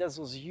 and he does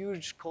those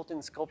huge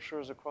curtain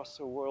sculptures across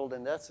the world,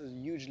 and that's a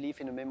huge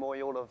leaf in a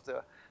memorial of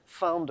the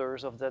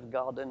founders of that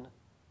garden.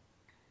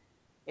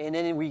 And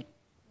then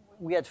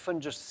we had fun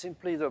just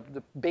simply the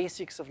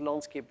basics of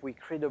landscape. We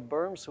create a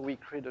berm, so we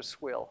create a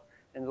swale.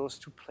 And those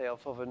two play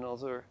off of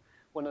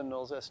one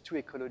another as two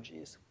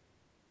ecologies.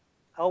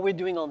 How are we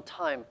doing on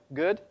time?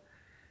 Good?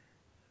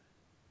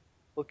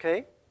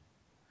 Okay.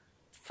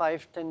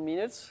 5-10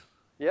 minutes?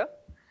 Yeah?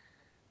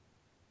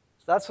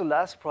 So that's the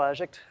last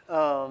project.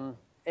 And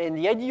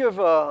the idea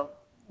of,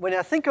 when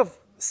I think of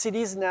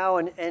cities now,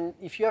 and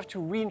if you have to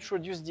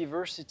reintroduce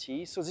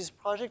diversity, so this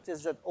project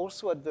is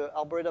also at the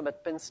Arboretum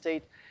at Penn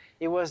State.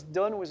 It was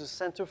done with the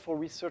Center for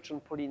Research on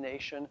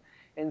Pollination.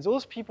 And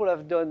those people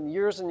have done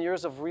years and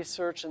years of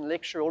research and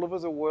lecture all over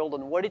the world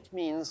on what it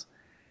means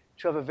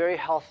to have a very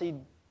healthy,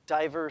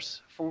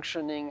 diverse,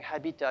 functioning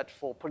habitat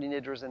for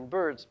pollinators and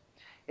birds.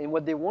 And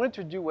what they wanted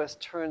to do was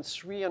turn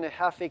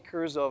 3.5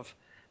 acres of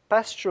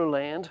pasture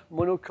land,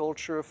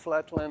 monoculture,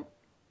 flatland,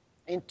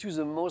 into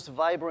the most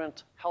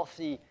vibrant,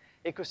 healthy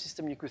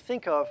ecosystem you could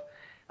think of,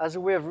 as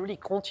a way of really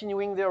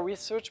continuing their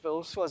research, but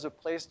also as a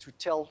place to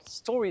tell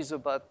stories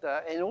about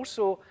that, and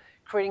also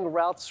creating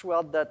routes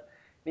throughout that.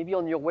 Maybe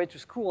on your way to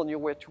school, on your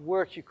way to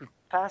work, you could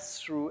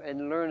pass through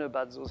and learn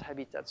about those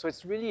habitats. So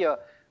it's really a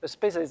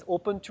space that is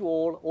open to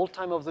all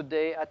time of the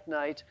day, at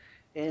night,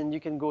 and you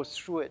can go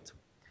through it.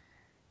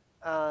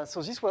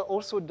 So this was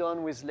also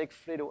done with Lake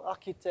Fleto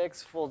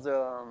Architects for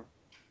the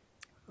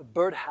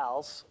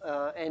birdhouse,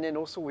 and then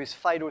also with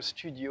Fido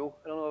Studio.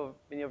 I don't know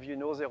if many of you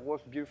know their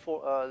work,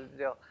 beautiful.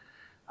 They're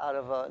out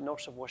of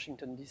north of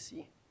Washington,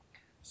 D.C.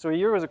 So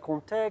here is a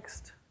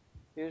context.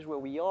 Here's where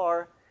we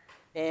are.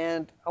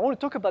 And I want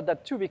to talk about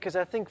that too, because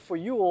I think for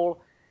you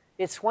all,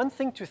 it's one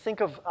thing to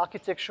think of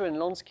architecture and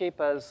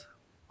landscape as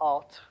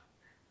art,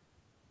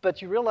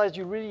 but you realize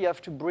you really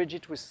have to bridge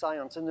it with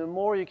science. And the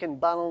more you can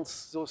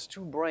balance those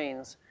two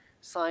brains,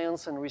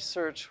 science and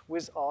research,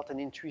 with art and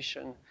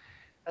intuition,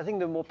 I think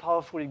the more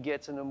powerful it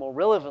gets and the more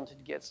relevant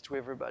it gets to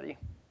everybody.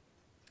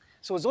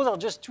 So those are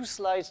just two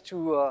slides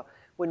to,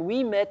 when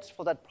we met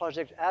for that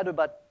project, I had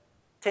about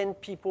 10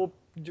 people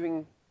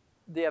doing.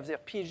 They have their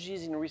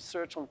PhDs in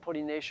research on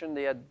pollination.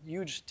 They had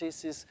huge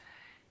theses.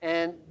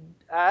 And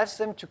I asked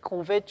them to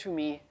convey to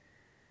me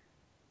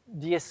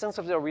the essence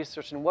of their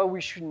research and what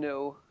we should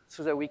know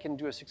so that we can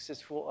do a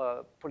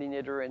successful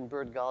pollinator and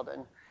bird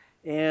garden.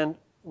 And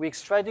we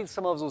extracted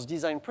some of those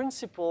design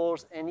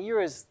principles. And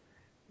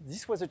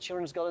this was a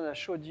children's garden I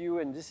showed you,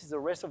 and this is the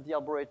rest of the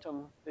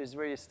arboretum that is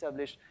very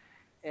established.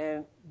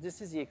 And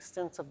this is the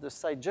extent of the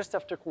site just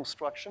after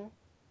construction.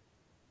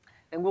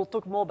 And we'll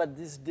talk more about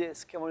this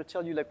disc. I want to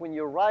tell you, like, when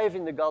you arrive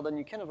in the garden,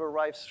 you kind of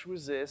arrive through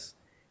this,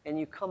 and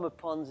you come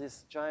upon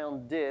this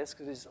giant disc,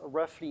 which is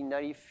roughly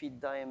 90 feet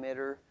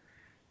diameter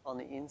on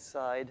the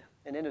inside,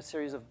 and then a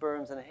series of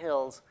berms and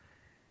hills.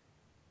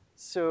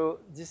 So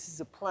this is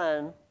a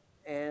plan,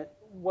 and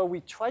what we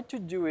tried to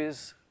do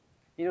is,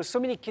 so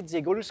many kids,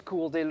 they go to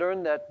school, they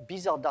learn that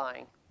bees are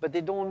dying, but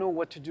they don't know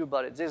what to do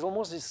about it. There's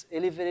almost this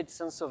elevated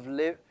sense of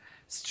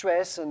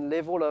stress and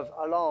level of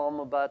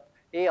alarm about,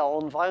 hey,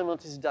 our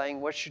environment is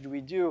dying, what should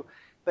we do?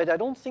 But I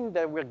don't think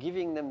that we're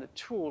giving them the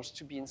tools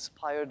to be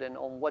inspired and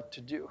on what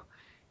to do.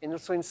 And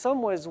so in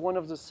some ways, one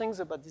of the things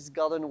about this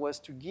garden was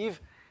to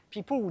give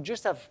people who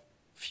just have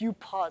few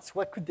pots,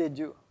 what could they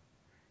do?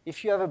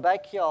 If you have a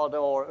backyard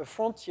or a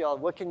front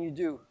yard, what can you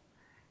do?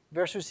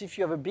 Versus if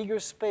you have a bigger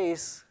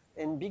space,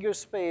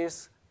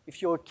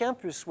 if you're a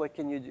campus, what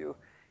can you do?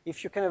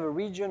 If you're kind of a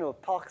region or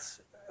parks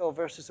or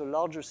versus a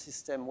larger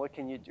system, what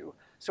can you do?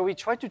 So we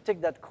tried to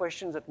take that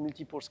questions at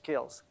multiple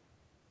scales.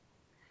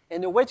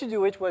 And the way to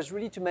do it was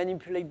really to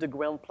manipulate the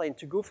ground plane,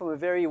 to go from a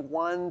very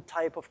one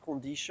type of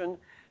condition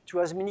to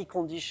as many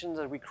conditions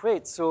as we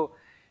create. So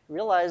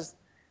realize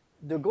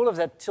the goal of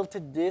that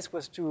tilted disc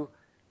was to,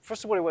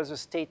 first of all, it was a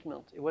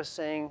statement. It was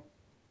saying,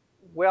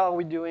 where are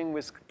we doing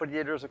with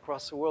pollinators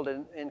across the world?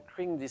 And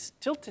creating this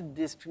tilted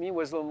disk to me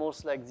was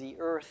almost like the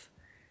Earth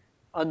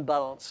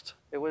unbalanced.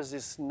 There was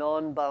this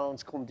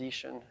non-balanced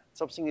condition.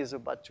 Something is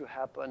about to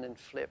happen and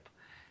flip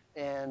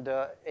and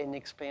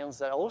expands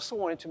that. I also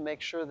wanted to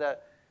make sure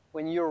that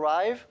when you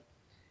arrive,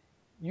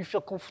 you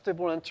feel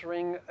comfortable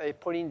entering a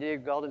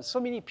pollinator garden. So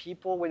many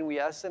people, when we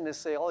ask them, they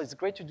say, oh, it's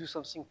great to do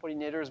something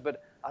pollinators,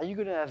 but are you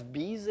going to have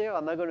bees there?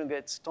 Am I going to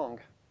get stung?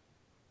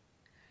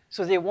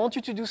 So they want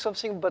you to do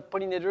something about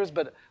pollinators,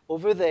 but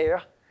over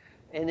there,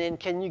 and then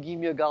can you give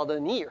me a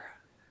garden here?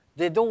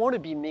 They don't want to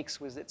be mixed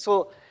with it.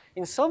 So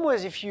in some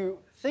ways, if you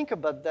think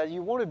about that,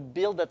 you want to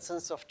build that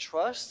sense of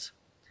trust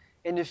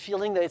and the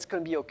feeling that it's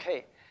going to be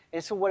okay.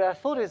 And so what I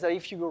thought is that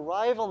if you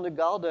arrive on the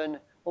garden,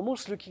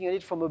 almost looking at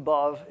it from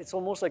above, it's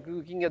almost like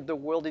looking at the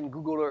world in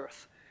Google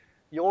Earth.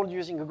 You're all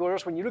using Google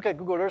Earth. When you look at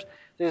Google Earth,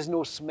 there's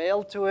no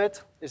smell to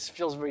it. It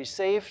feels very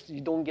safe. You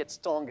don't get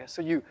stung.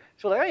 So you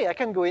feel like, hey, I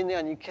can go in there,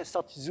 and you can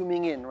start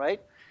zooming in, right?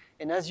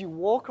 And as you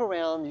walk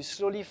around, you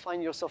slowly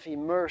find yourself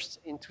immersed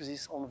into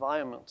this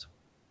environment.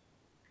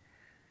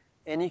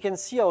 And you can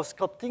see how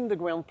sculpting the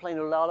ground plane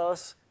allowed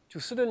us to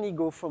suddenly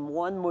go from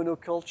one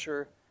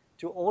monoculture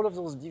to all of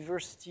those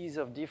diversities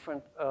of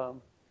different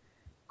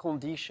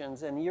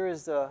conditions. And here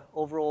is the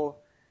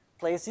overall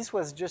place. This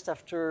was just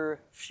after a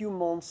few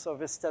months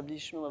of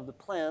establishment of the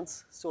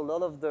plants, so a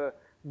lot of the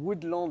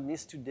woodland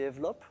needs to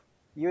develop.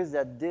 Here's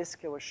that disc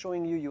I was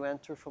showing you. You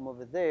enter from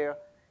over there,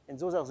 and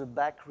those are the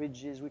back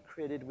ridges we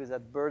created with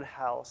that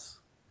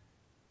birdhouse.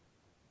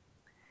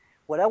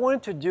 What I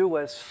wanted to do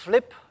was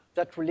flip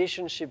that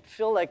relationship,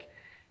 feel like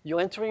you're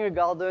entering a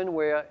garden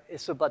where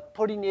it's about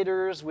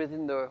pollinators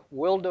within the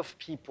world of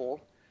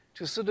people,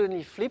 to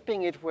suddenly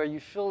flipping it where you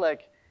feel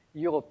like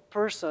you're a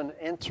person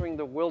entering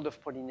the world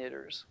of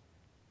pollinators.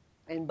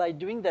 And by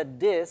doing that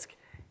disc,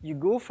 you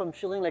go from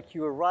feeling like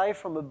you arrive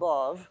from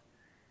above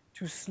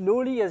to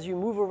slowly, as you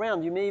move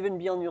around, you may even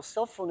be on your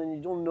cell phone and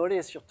you don't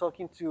notice you're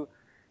talking to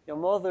your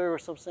mother or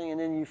something, and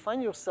then you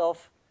find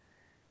yourself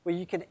where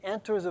you can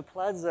enter the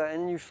plaza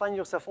and you find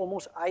yourself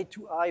almost eye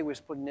to eye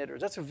with pollinators.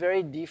 That's a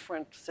very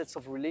different sets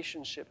of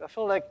relationship. I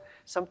feel like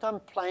sometimes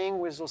playing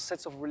with those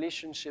sets of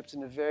relationships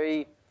in a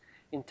very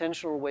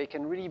intentional way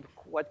can really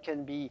what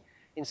can be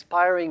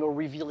inspiring or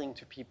revealing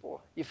to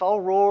people. If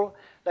our role,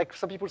 like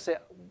some people say,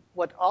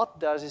 what art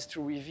does is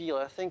to reveal.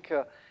 I think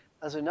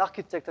as an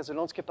architect, as a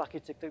landscape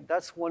architect,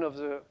 that's one of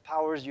the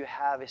powers you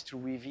have, is to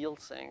reveal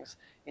things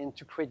and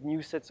to create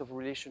new sets of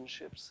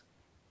relationships.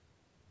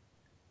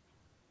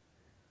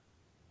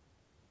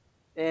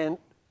 And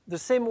the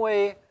same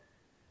way,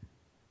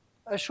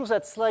 I chose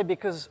that slide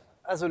because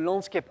as a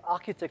landscape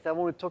architect, I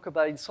want to talk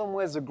about in some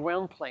ways the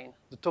ground plane,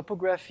 the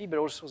topography, but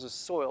also the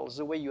soils,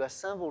 the way you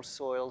assemble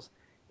soils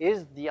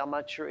is the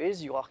armature,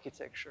 is your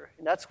architecture.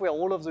 And that's where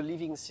all of the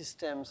living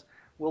systems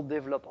will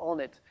develop on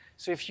it.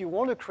 So if you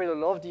want to create a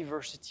lot of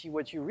diversity,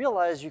 what you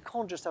realize, you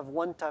can't just have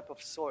one type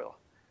of soil.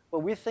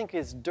 What we think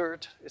is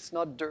dirt, it's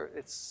not dirt,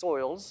 it's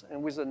soils,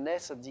 and with an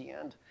S at the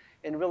end.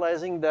 And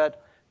realizing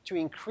that to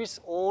increase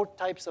all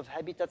types of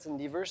habitats and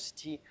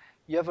diversity,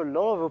 you have a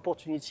lot of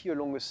opportunity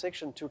along a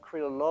section to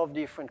create a lot of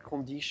different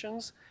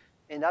conditions.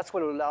 And that's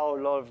what allows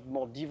a lot of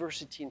more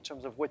diversity in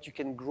terms of what you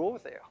can grow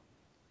there.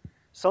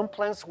 Some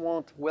plants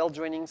want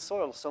well-draining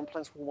soil. Some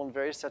plants will want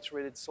very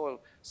saturated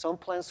soil. Some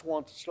plants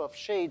want a lot of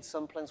shade.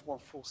 Some plants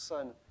want full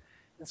sun.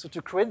 And so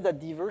to create that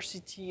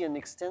diversity and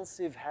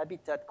extensive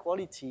habitat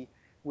quality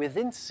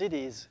within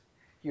cities,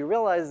 you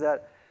realize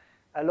that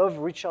I love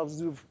Richard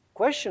Zouv's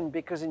question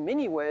because in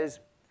many ways,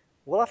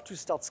 we'll have to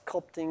start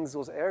sculpting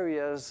those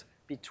areas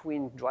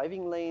between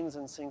driving lanes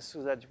and things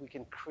so that we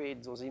can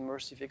create those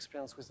immersive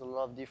experiences with a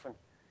lot of different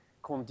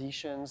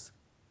conditions.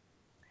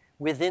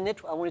 Within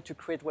it, I wanted to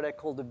create what I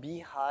call the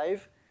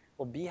beehive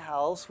or bee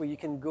house, where you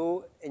can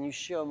go and you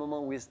share a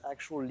moment with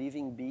actual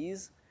living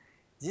bees.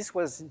 This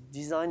was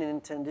designed and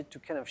intended to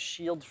kind of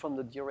shield from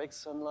the direct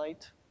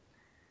sunlight.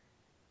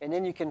 And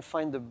then you can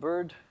find the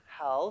bird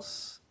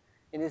house.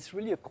 And it's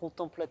really a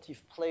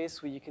contemplative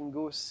place where you can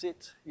go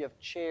sit. You have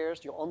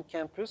chairs, you're on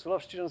campus. A lot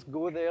of students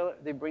go there,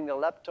 they bring their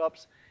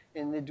laptops,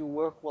 and they do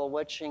work while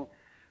watching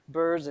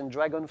birds and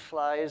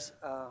dragonflies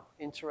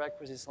interact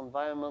with this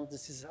environment.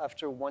 This is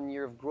after 1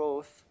 year of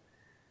growth.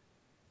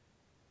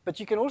 But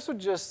you can also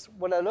just,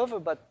 what I love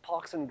about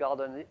parks and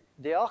gardens,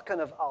 they are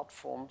kind of art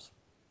forms,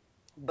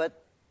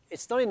 but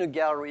it's not in a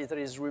gallery that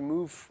is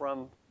removed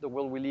from the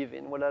world we live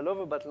in. What I love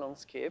about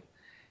landscape,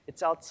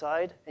 it's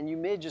outside, and you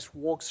may just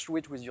walk through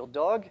it with your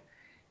dog.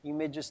 You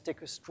may just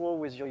take a stroll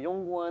with your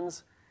young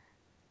ones.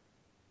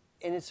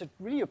 And it's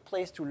really a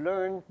place to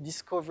learn,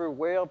 discover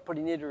where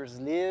pollinators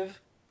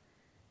live.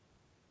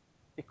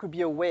 It could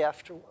be a way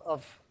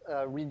of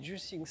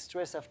reducing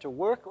stress after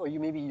work, or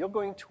maybe you're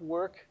going to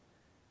work.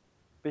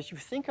 But if you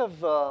think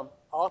of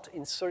art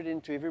inserted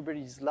into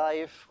everybody's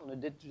life on a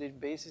day-to-day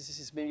basis, this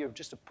is maybe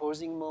just a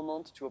pausing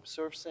moment to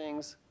observe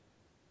things.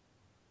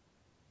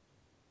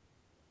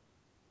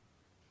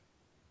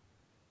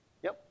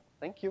 Yep,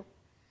 thank you.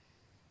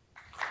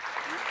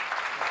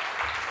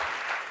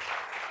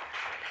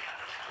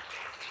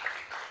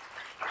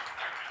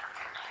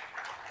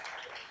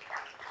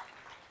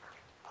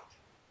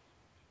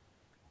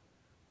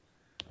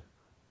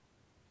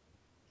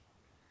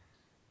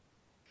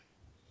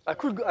 I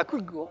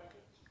could go.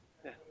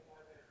 Yeah.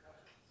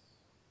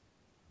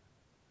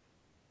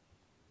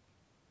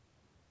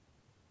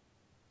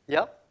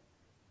 Yeah.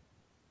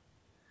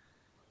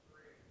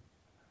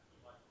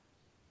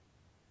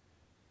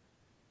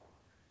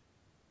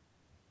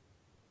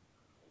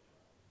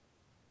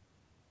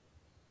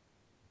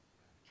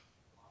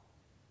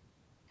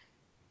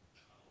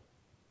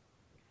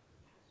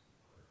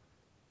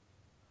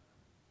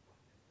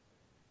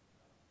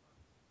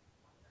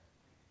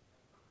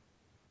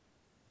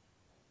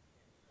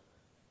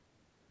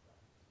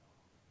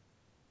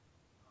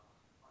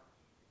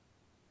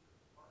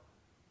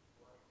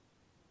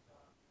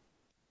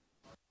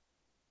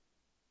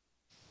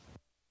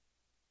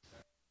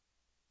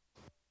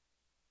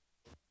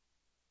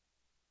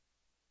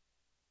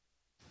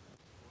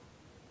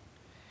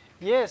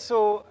 Yeah,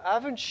 so I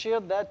haven't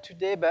shared that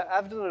today, but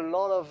I've done a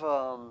lot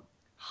of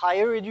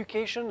higher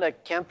education,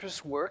 like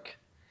campus work.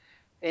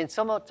 And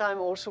some of the time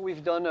also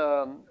we've done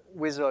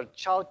with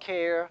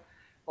childcare,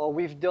 or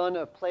we've done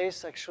a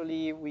place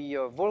actually we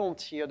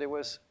volunteered. It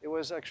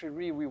was actually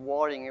really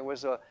rewarding. It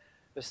was a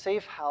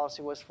safe house.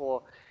 It was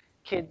for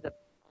kids that,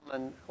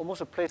 and almost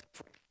a place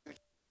for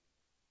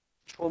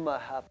trauma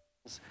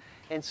happens.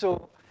 And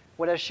so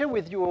what I share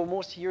with you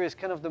almost here is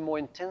kind of the more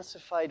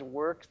intensified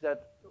work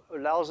that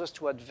allows us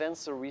to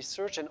advance the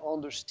research and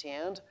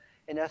understand.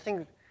 And I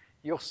think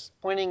you're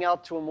pointing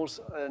out to almost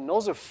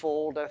another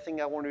fold I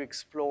think I want to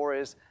explore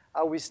is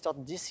how we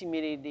start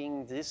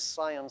disseminating this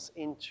science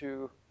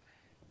into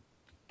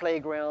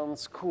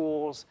playgrounds,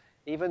 schools,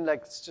 even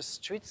like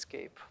just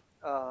streetscape.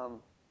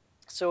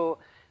 So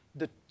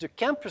the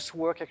campus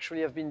work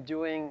actually I've been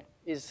doing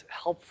is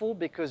helpful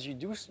because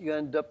you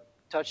end up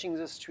touching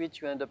the street,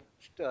 you end up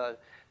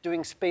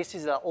doing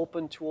spaces that are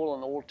open to all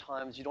on all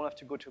times. You don't have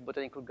to go to a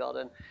botanical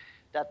garden.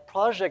 That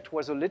project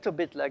was a little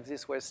bit like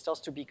this, where it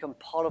starts to become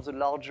part of the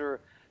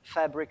larger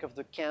fabric of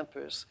the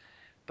campus.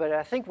 But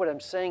I think what I'm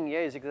saying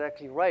here is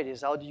exactly right,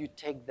 is how do you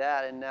take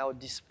that and now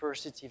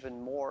disperse it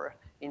even more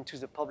into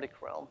the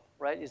public realm,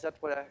 right? Is that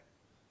what I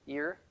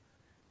hear?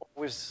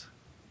 With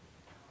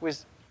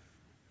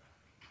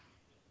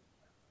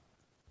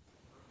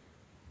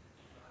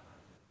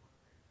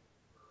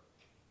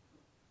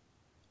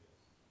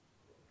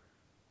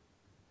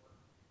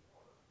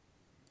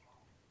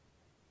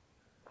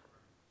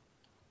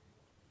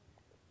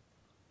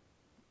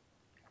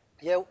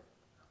yeah.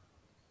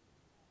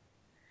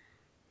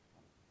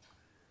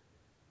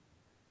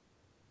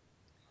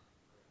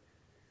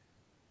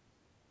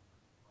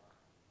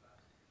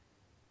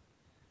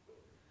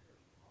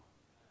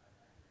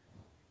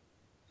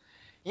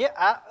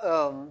 Yeah,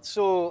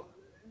 so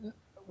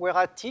where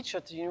I teach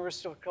at the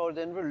University of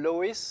Colorado Denver,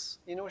 Lois,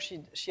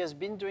 she has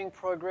been doing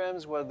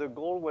programs where the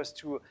goal was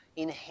to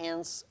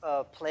enhance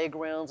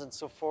playgrounds and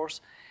so forth.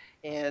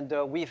 And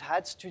we've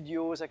had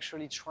studios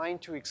actually trying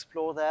to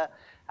explore that.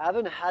 I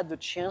haven't had the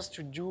chance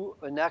to do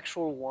an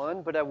actual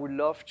one, but I would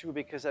love to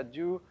because I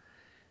do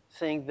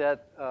think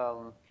that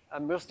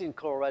I'm mostly in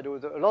Colorado.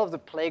 A lot of the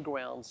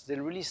playgrounds, they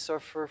really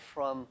suffer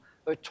from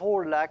a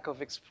total lack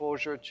of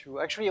exposure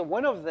to, actually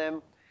one of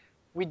them,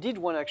 we did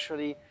one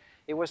actually,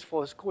 it was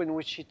for a school in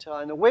Wichita.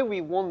 And the way we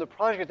won the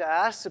project,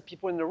 I asked the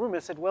people in the room, I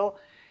said, well,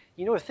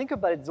 think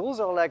about it. Those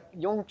are like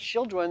young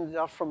children that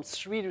are from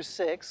 3 to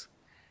 6.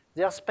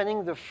 They are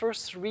spending the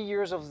first 3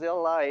 years of their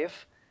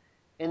life,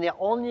 and they're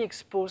only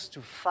exposed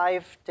to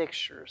 5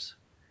 textures: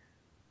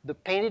 the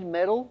painted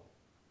metal,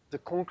 the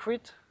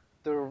concrete,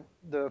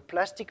 the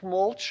plastic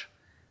mulch,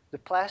 the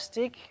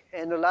plastic,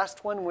 and the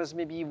last one was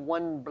maybe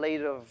one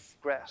blade of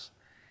grass.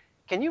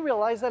 Can you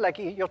realize that? Like,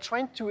 you're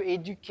trying to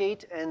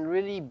educate and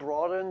really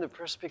broaden the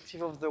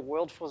perspective of the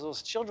world for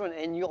those children,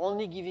 and you're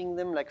only giving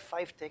them like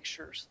 5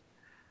 textures.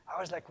 I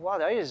was like, wow,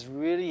 that is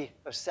really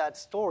a sad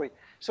story.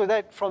 So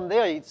that from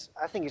there,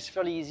 I think it's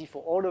fairly easy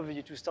for all of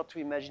you to start to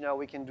imagine how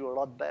we can do a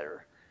lot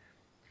better.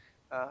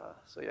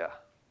 So yeah.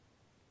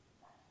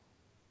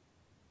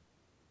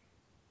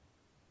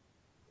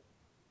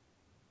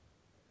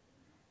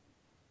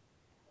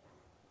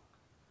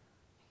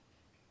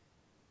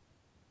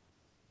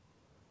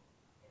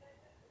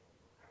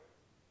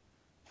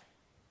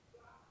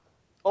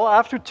 Oh, I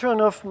have to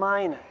turn off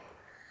mine.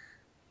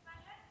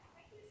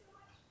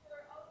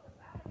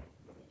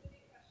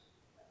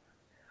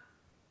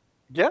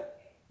 Yeah,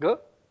 go.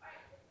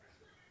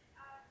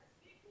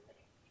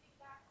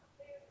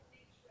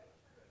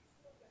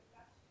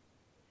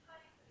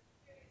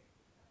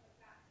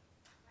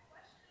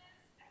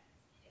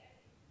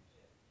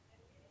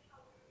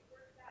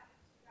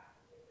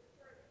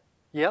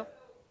 Yeah.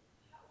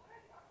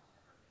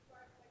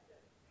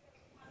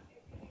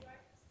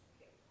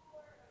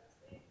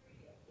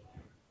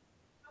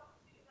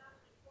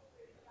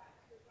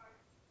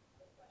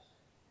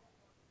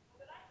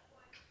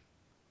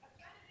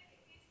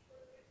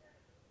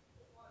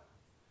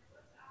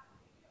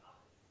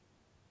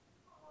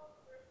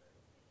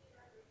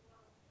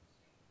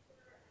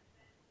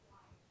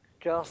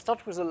 Okay, I'll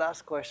start with the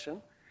last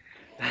question.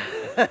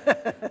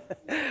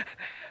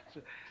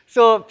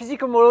 So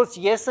physical models,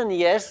 yes and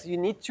yes, you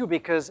need to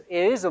because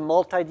it is a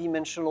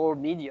multi-dimensional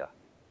media.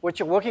 What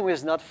you're working with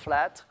is not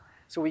flat,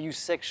 so we use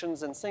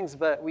sections and things,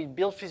 but we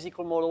build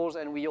physical models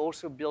and we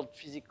also build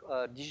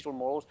digital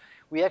models.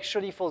 We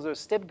actually, for the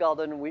step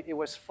garden, it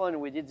was fun.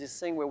 We did this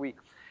thing where we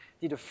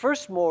did a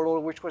first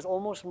model, which was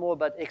almost more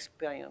about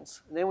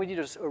experience. And then we did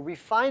a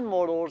refined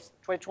model,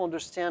 try to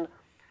understand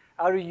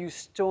how to use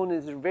stone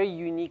in a very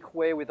unique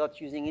way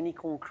without using any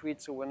concrete,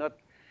 so we're not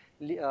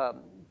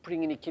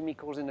putting any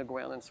chemicals in the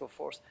ground and so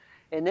forth.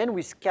 And then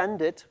we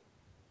scanned it,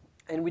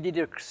 and we did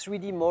a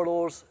 3D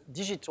models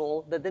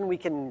digital that then we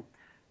can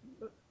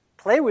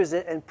play with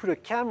it and put a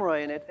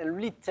camera in it and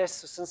really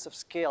test the sense of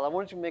scale. I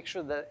wanted to make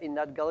sure that in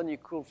that garden you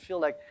could feel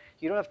like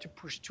you don't have to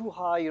push too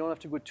high, you don't have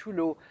to go too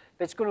low,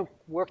 but it's going to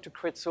work to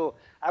create. So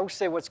I would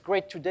say what's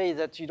great today is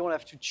that you don't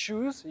have to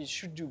choose, you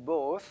should do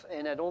both,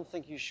 and I don't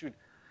think you should.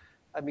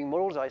 I mean,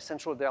 models are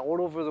essential. They're all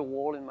over the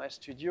wall in my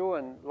studio,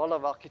 and a lot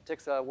of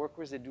architects that I work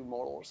with, they do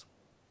models.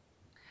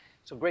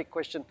 So great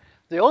question.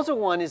 The other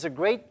one is a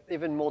great,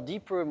 even more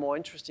deeper, more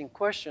interesting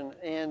question.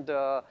 And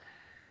the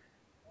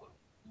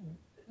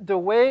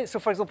way, so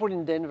for example,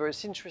 in Denver,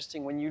 it's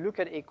interesting when you look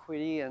at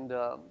equity and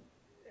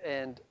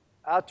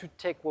how to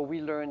take what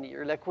we learned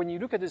here. Like when you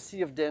look at the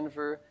city of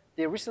Denver,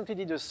 they recently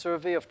did a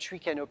survey of tree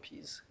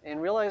canopies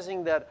and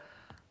realizing that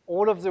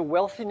all of the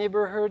wealthy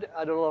neighborhood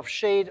had a lot of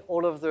shade.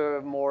 All of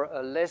the more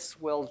less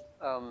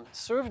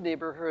well-served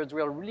neighborhoods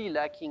were really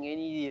lacking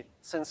any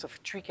sense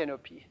of tree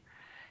canopy.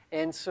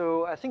 And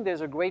so I think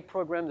there's a great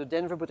program, the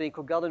Denver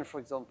Botanical Garden, for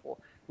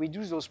example. We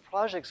do those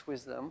projects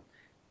with them.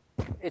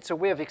 It's a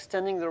way of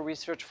extending the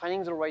research,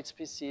 finding the right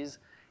species,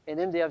 and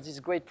then they have this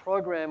great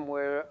program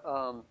where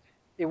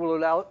it will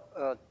allow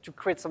to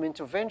create some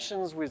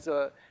interventions with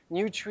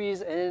new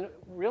trees, and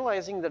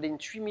realizing that in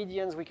tree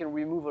medians we can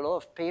remove a lot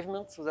of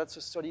pavement. So that's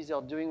the studies they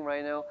are doing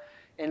right now,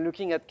 and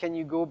looking at can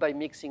you go by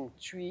mixing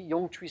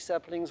young tree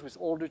saplings with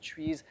older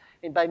trees,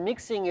 and by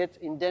mixing it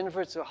in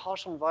Denver, it's a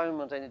harsh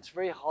environment and it's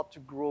very hard to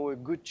grow a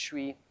good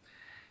tree.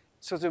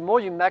 So the more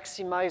you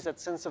maximize that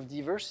sense of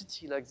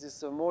diversity like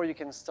this, the more you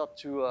can start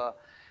to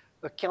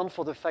account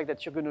for the fact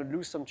that you're going to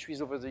lose some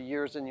trees over the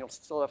years and you'll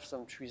still have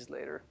some trees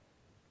later.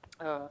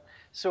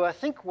 So I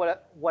think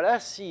what I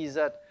see is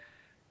that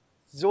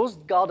those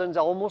gardens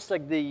are almost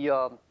like the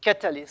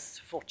catalysts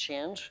for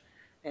change.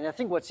 And I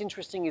think what's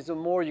interesting is the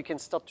more you can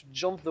start to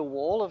jump the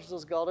wall of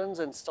those gardens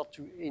and start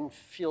to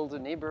infill the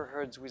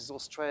neighborhoods with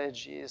those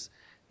strategies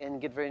and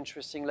get very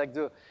interesting. Like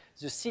the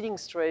seeding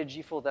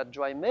strategy for that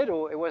dry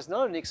meadow, it was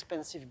not an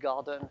expensive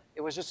garden.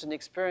 It was just an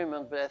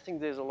experiment, but I think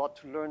there's a lot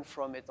to learn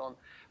from it on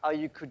how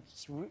you could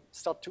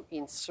start to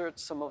insert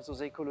some of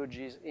those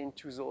ecologies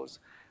into those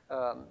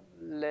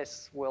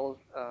less well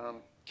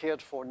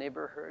cared for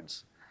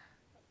neighborhoods.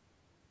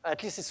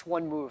 At least it's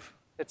one move.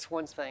 It's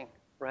one thing,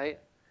 right?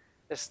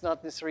 It's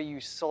not necessarily you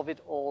solve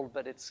it all,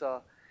 but it's I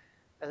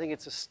think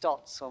it's a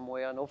start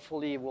somewhere, and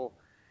hopefully it will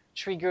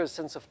trigger a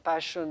sense of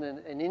passion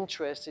and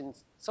interest in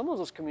some of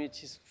those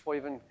communities for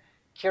even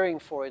caring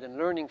for it and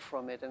learning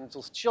from it, and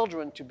those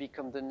children to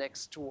become the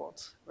next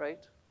stewards,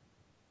 right?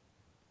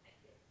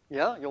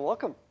 Yeah, you're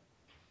welcome.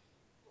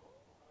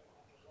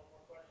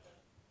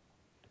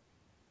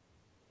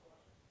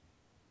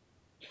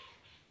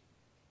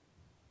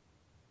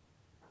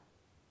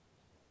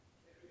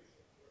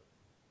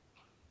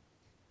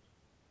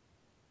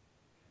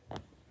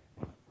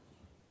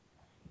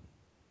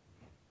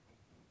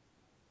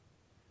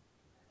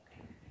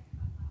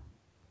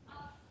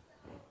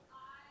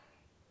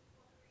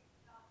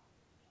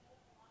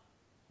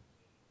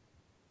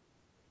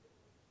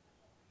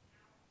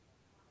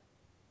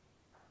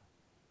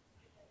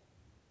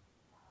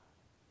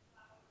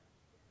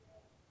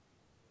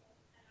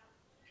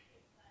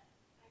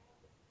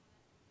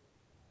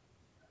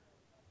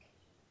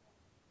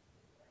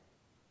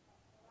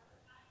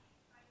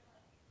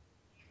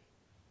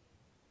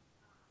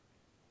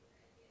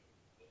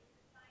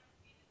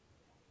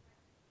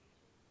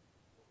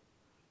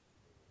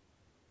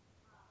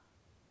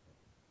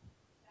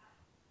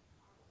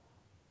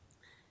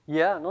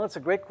 Yeah, no, it's a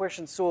great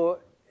question. So,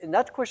 and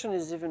that question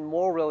is even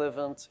more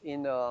relevant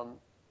in a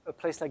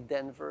place like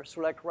Denver. So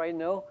like right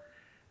now,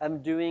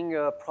 I'm doing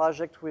a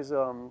project with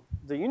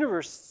the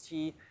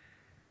university.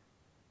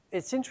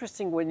 It's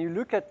interesting when you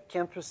look at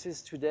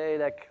campuses today,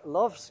 like a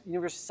lot of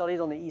universities started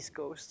on the East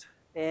Coast.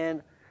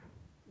 And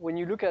when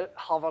you look at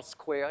Harvard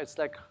Square, it's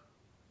like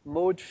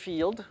mowed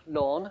field,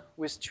 lawn,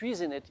 with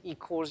trees in it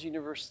equals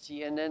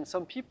university. And then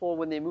some people,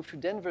 when they move to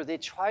Denver, they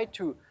try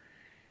to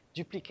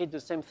duplicate the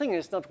same thing, and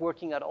it's not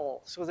working at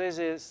all. So there's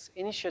this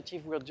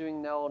initiative we're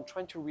doing now on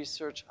trying to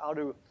research how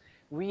to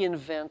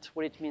reinvent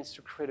what it means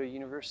to create a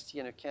university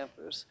and a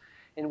campus.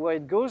 And where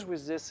it goes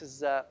with this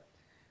is that,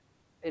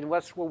 and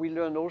that's what we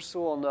learned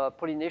also on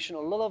pollination, a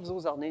lot of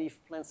those are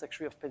native plants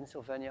actually of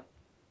Pennsylvania.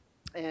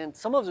 And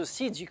some of the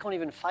seeds, you can't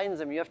even find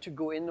them. You have to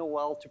go in a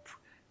while to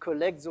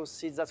collect those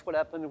seeds. That's what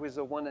happened with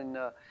the one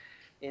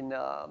in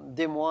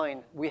Des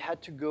Moines. We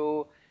had to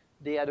go,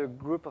 they had a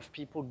group of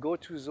people go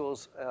to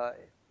those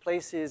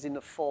places in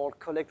the fall,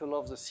 collect a lot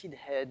of the seed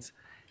heads,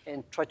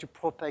 and try to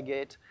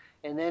propagate.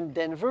 And then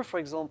Denver, for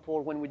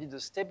example, when we did the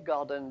step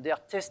garden, they are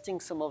testing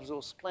some of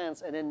those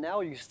plants, and then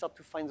now you start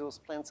to find those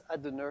plants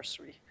at the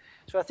nursery.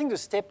 So I think the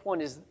step one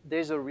is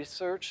there's a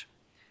research.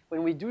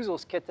 When we do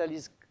those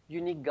catalyst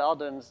unique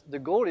gardens, the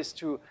goal is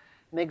to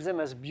make them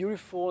as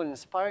beautiful and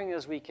inspiring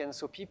as we can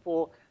so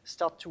people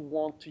start to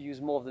want to use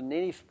more of the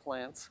native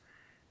plants,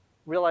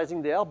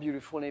 realizing they are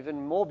beautiful and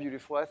even more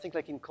beautiful. I think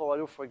like in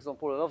Colorado, for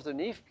example, a lot of the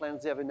native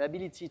plants, they have an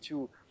ability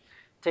to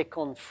take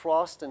on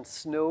frost and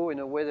snow in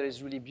a way that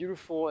is really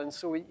beautiful. And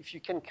so if you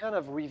can kind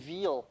of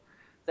reveal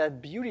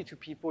that beauty to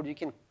people, you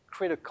can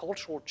create a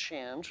cultural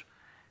change.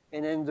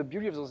 And then the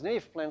beauty of those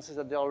native plants is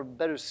that they are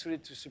better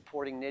suited to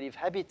supporting native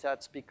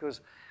habitats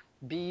because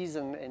bees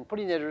and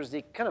pollinators,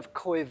 they kind of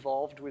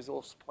co-evolved with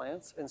those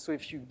plants. And so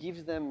if you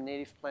give them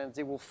native plants,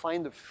 they will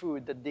find the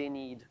food that they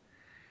need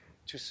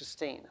to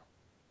sustain.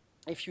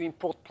 If you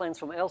import plants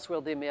from elsewhere,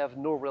 they may have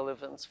no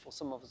relevance for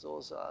some of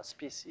those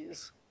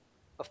species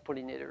of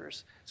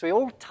pollinators. So it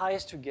all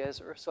ties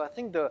together. So I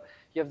think you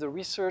have the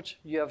research,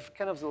 you have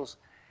kind of those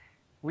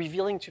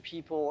revealing to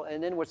people,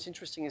 and then what's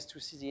interesting is to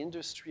see the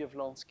industry of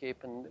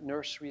landscape and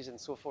nurseries and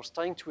so forth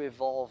starting to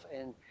evolve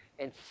and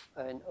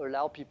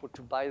allow people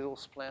to buy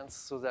those plants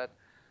so that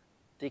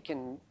they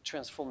can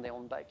transform their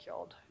own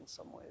backyard in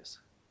some ways.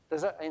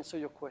 Does that answer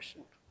your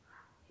question?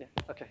 Yeah,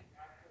 okay.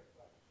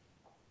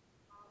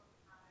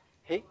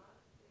 Hey?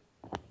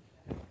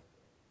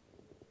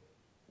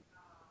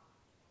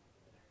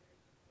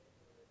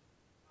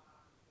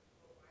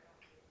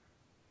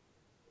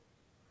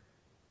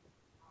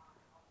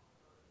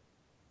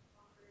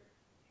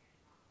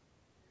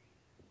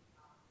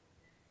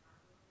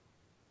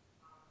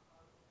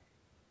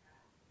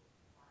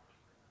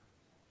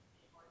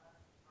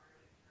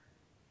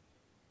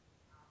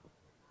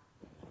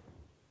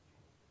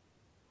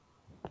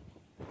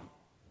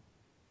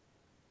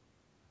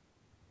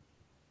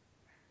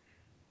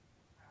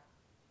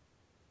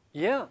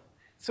 Yeah.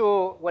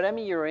 So what I'm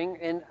hearing,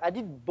 and I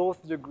did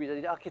both degrees, I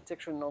did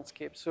architecture and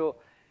landscape. So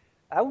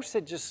I would say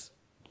just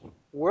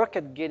work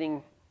at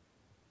getting,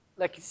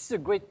 like this is a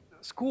great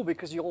school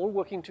because you're all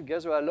working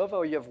together. I love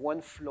how you have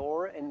one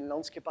floor and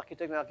landscape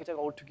architect and architect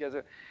all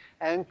together.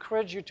 I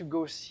encourage you to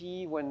go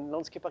see when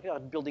landscape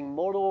architects are building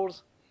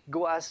models,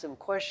 go ask them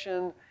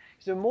questions.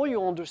 The more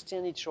you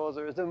understand each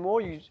other, the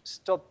more you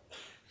stop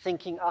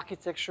thinking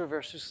architecture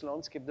versus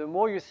landscape, the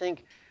more you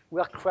think, we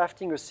are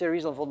crafting a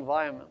series of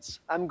environments.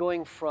 I'm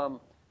going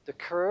from the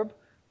curb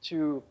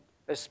to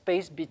a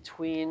space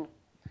between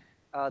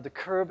the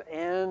curb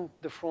and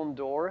the front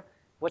door.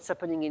 What's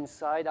happening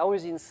inside? How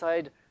is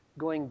inside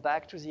going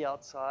back to the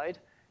outside?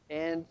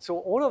 And so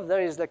all of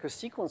that is like a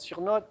sequence.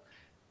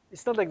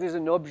 It's not like there's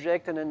an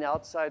object and an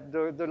outside.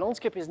 The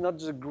landscape is not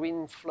just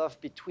green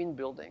fluff between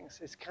buildings.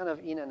 It's kind of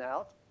in and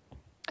out.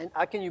 And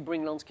how can you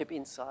bring landscape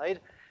inside?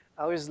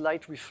 How is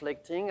light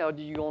reflecting? How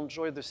do you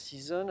enjoy the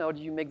season? How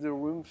do you make the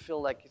room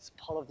feel like it's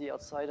part of the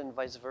outside and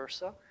vice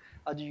versa?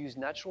 How do you use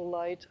natural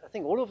light? I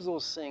think all of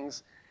those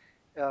things,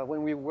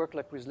 when we work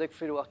like with like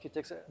fellow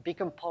architects,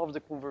 become part of the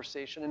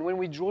conversation. And when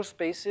we draw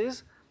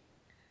spaces,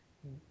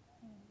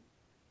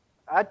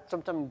 I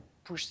sometimes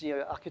push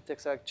the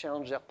architects, I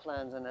challenge their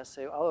plans, and I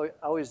say,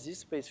 how is this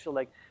space feel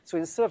like? So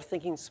instead of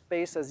thinking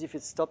space as if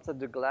it stops at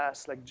the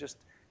glass, like just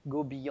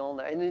go beyond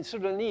that. And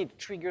suddenly it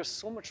triggers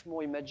so much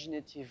more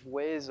imaginative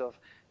ways of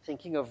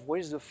thinking of what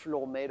is the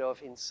floor made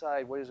of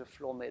inside, what is the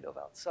floor made of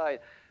outside,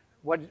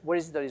 what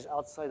is it that is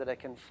outside that I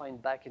can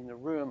find back in the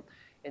room.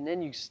 And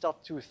then you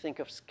start to think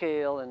of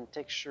scale and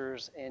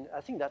textures, and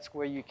I think that's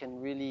where you can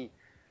really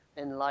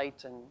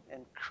enlighten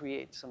and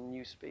create some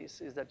new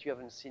spaces that you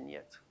haven't seen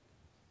yet.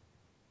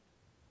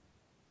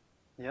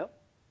 Yeah?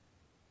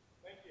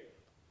 Thank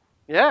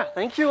you. Yeah,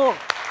 thank you all.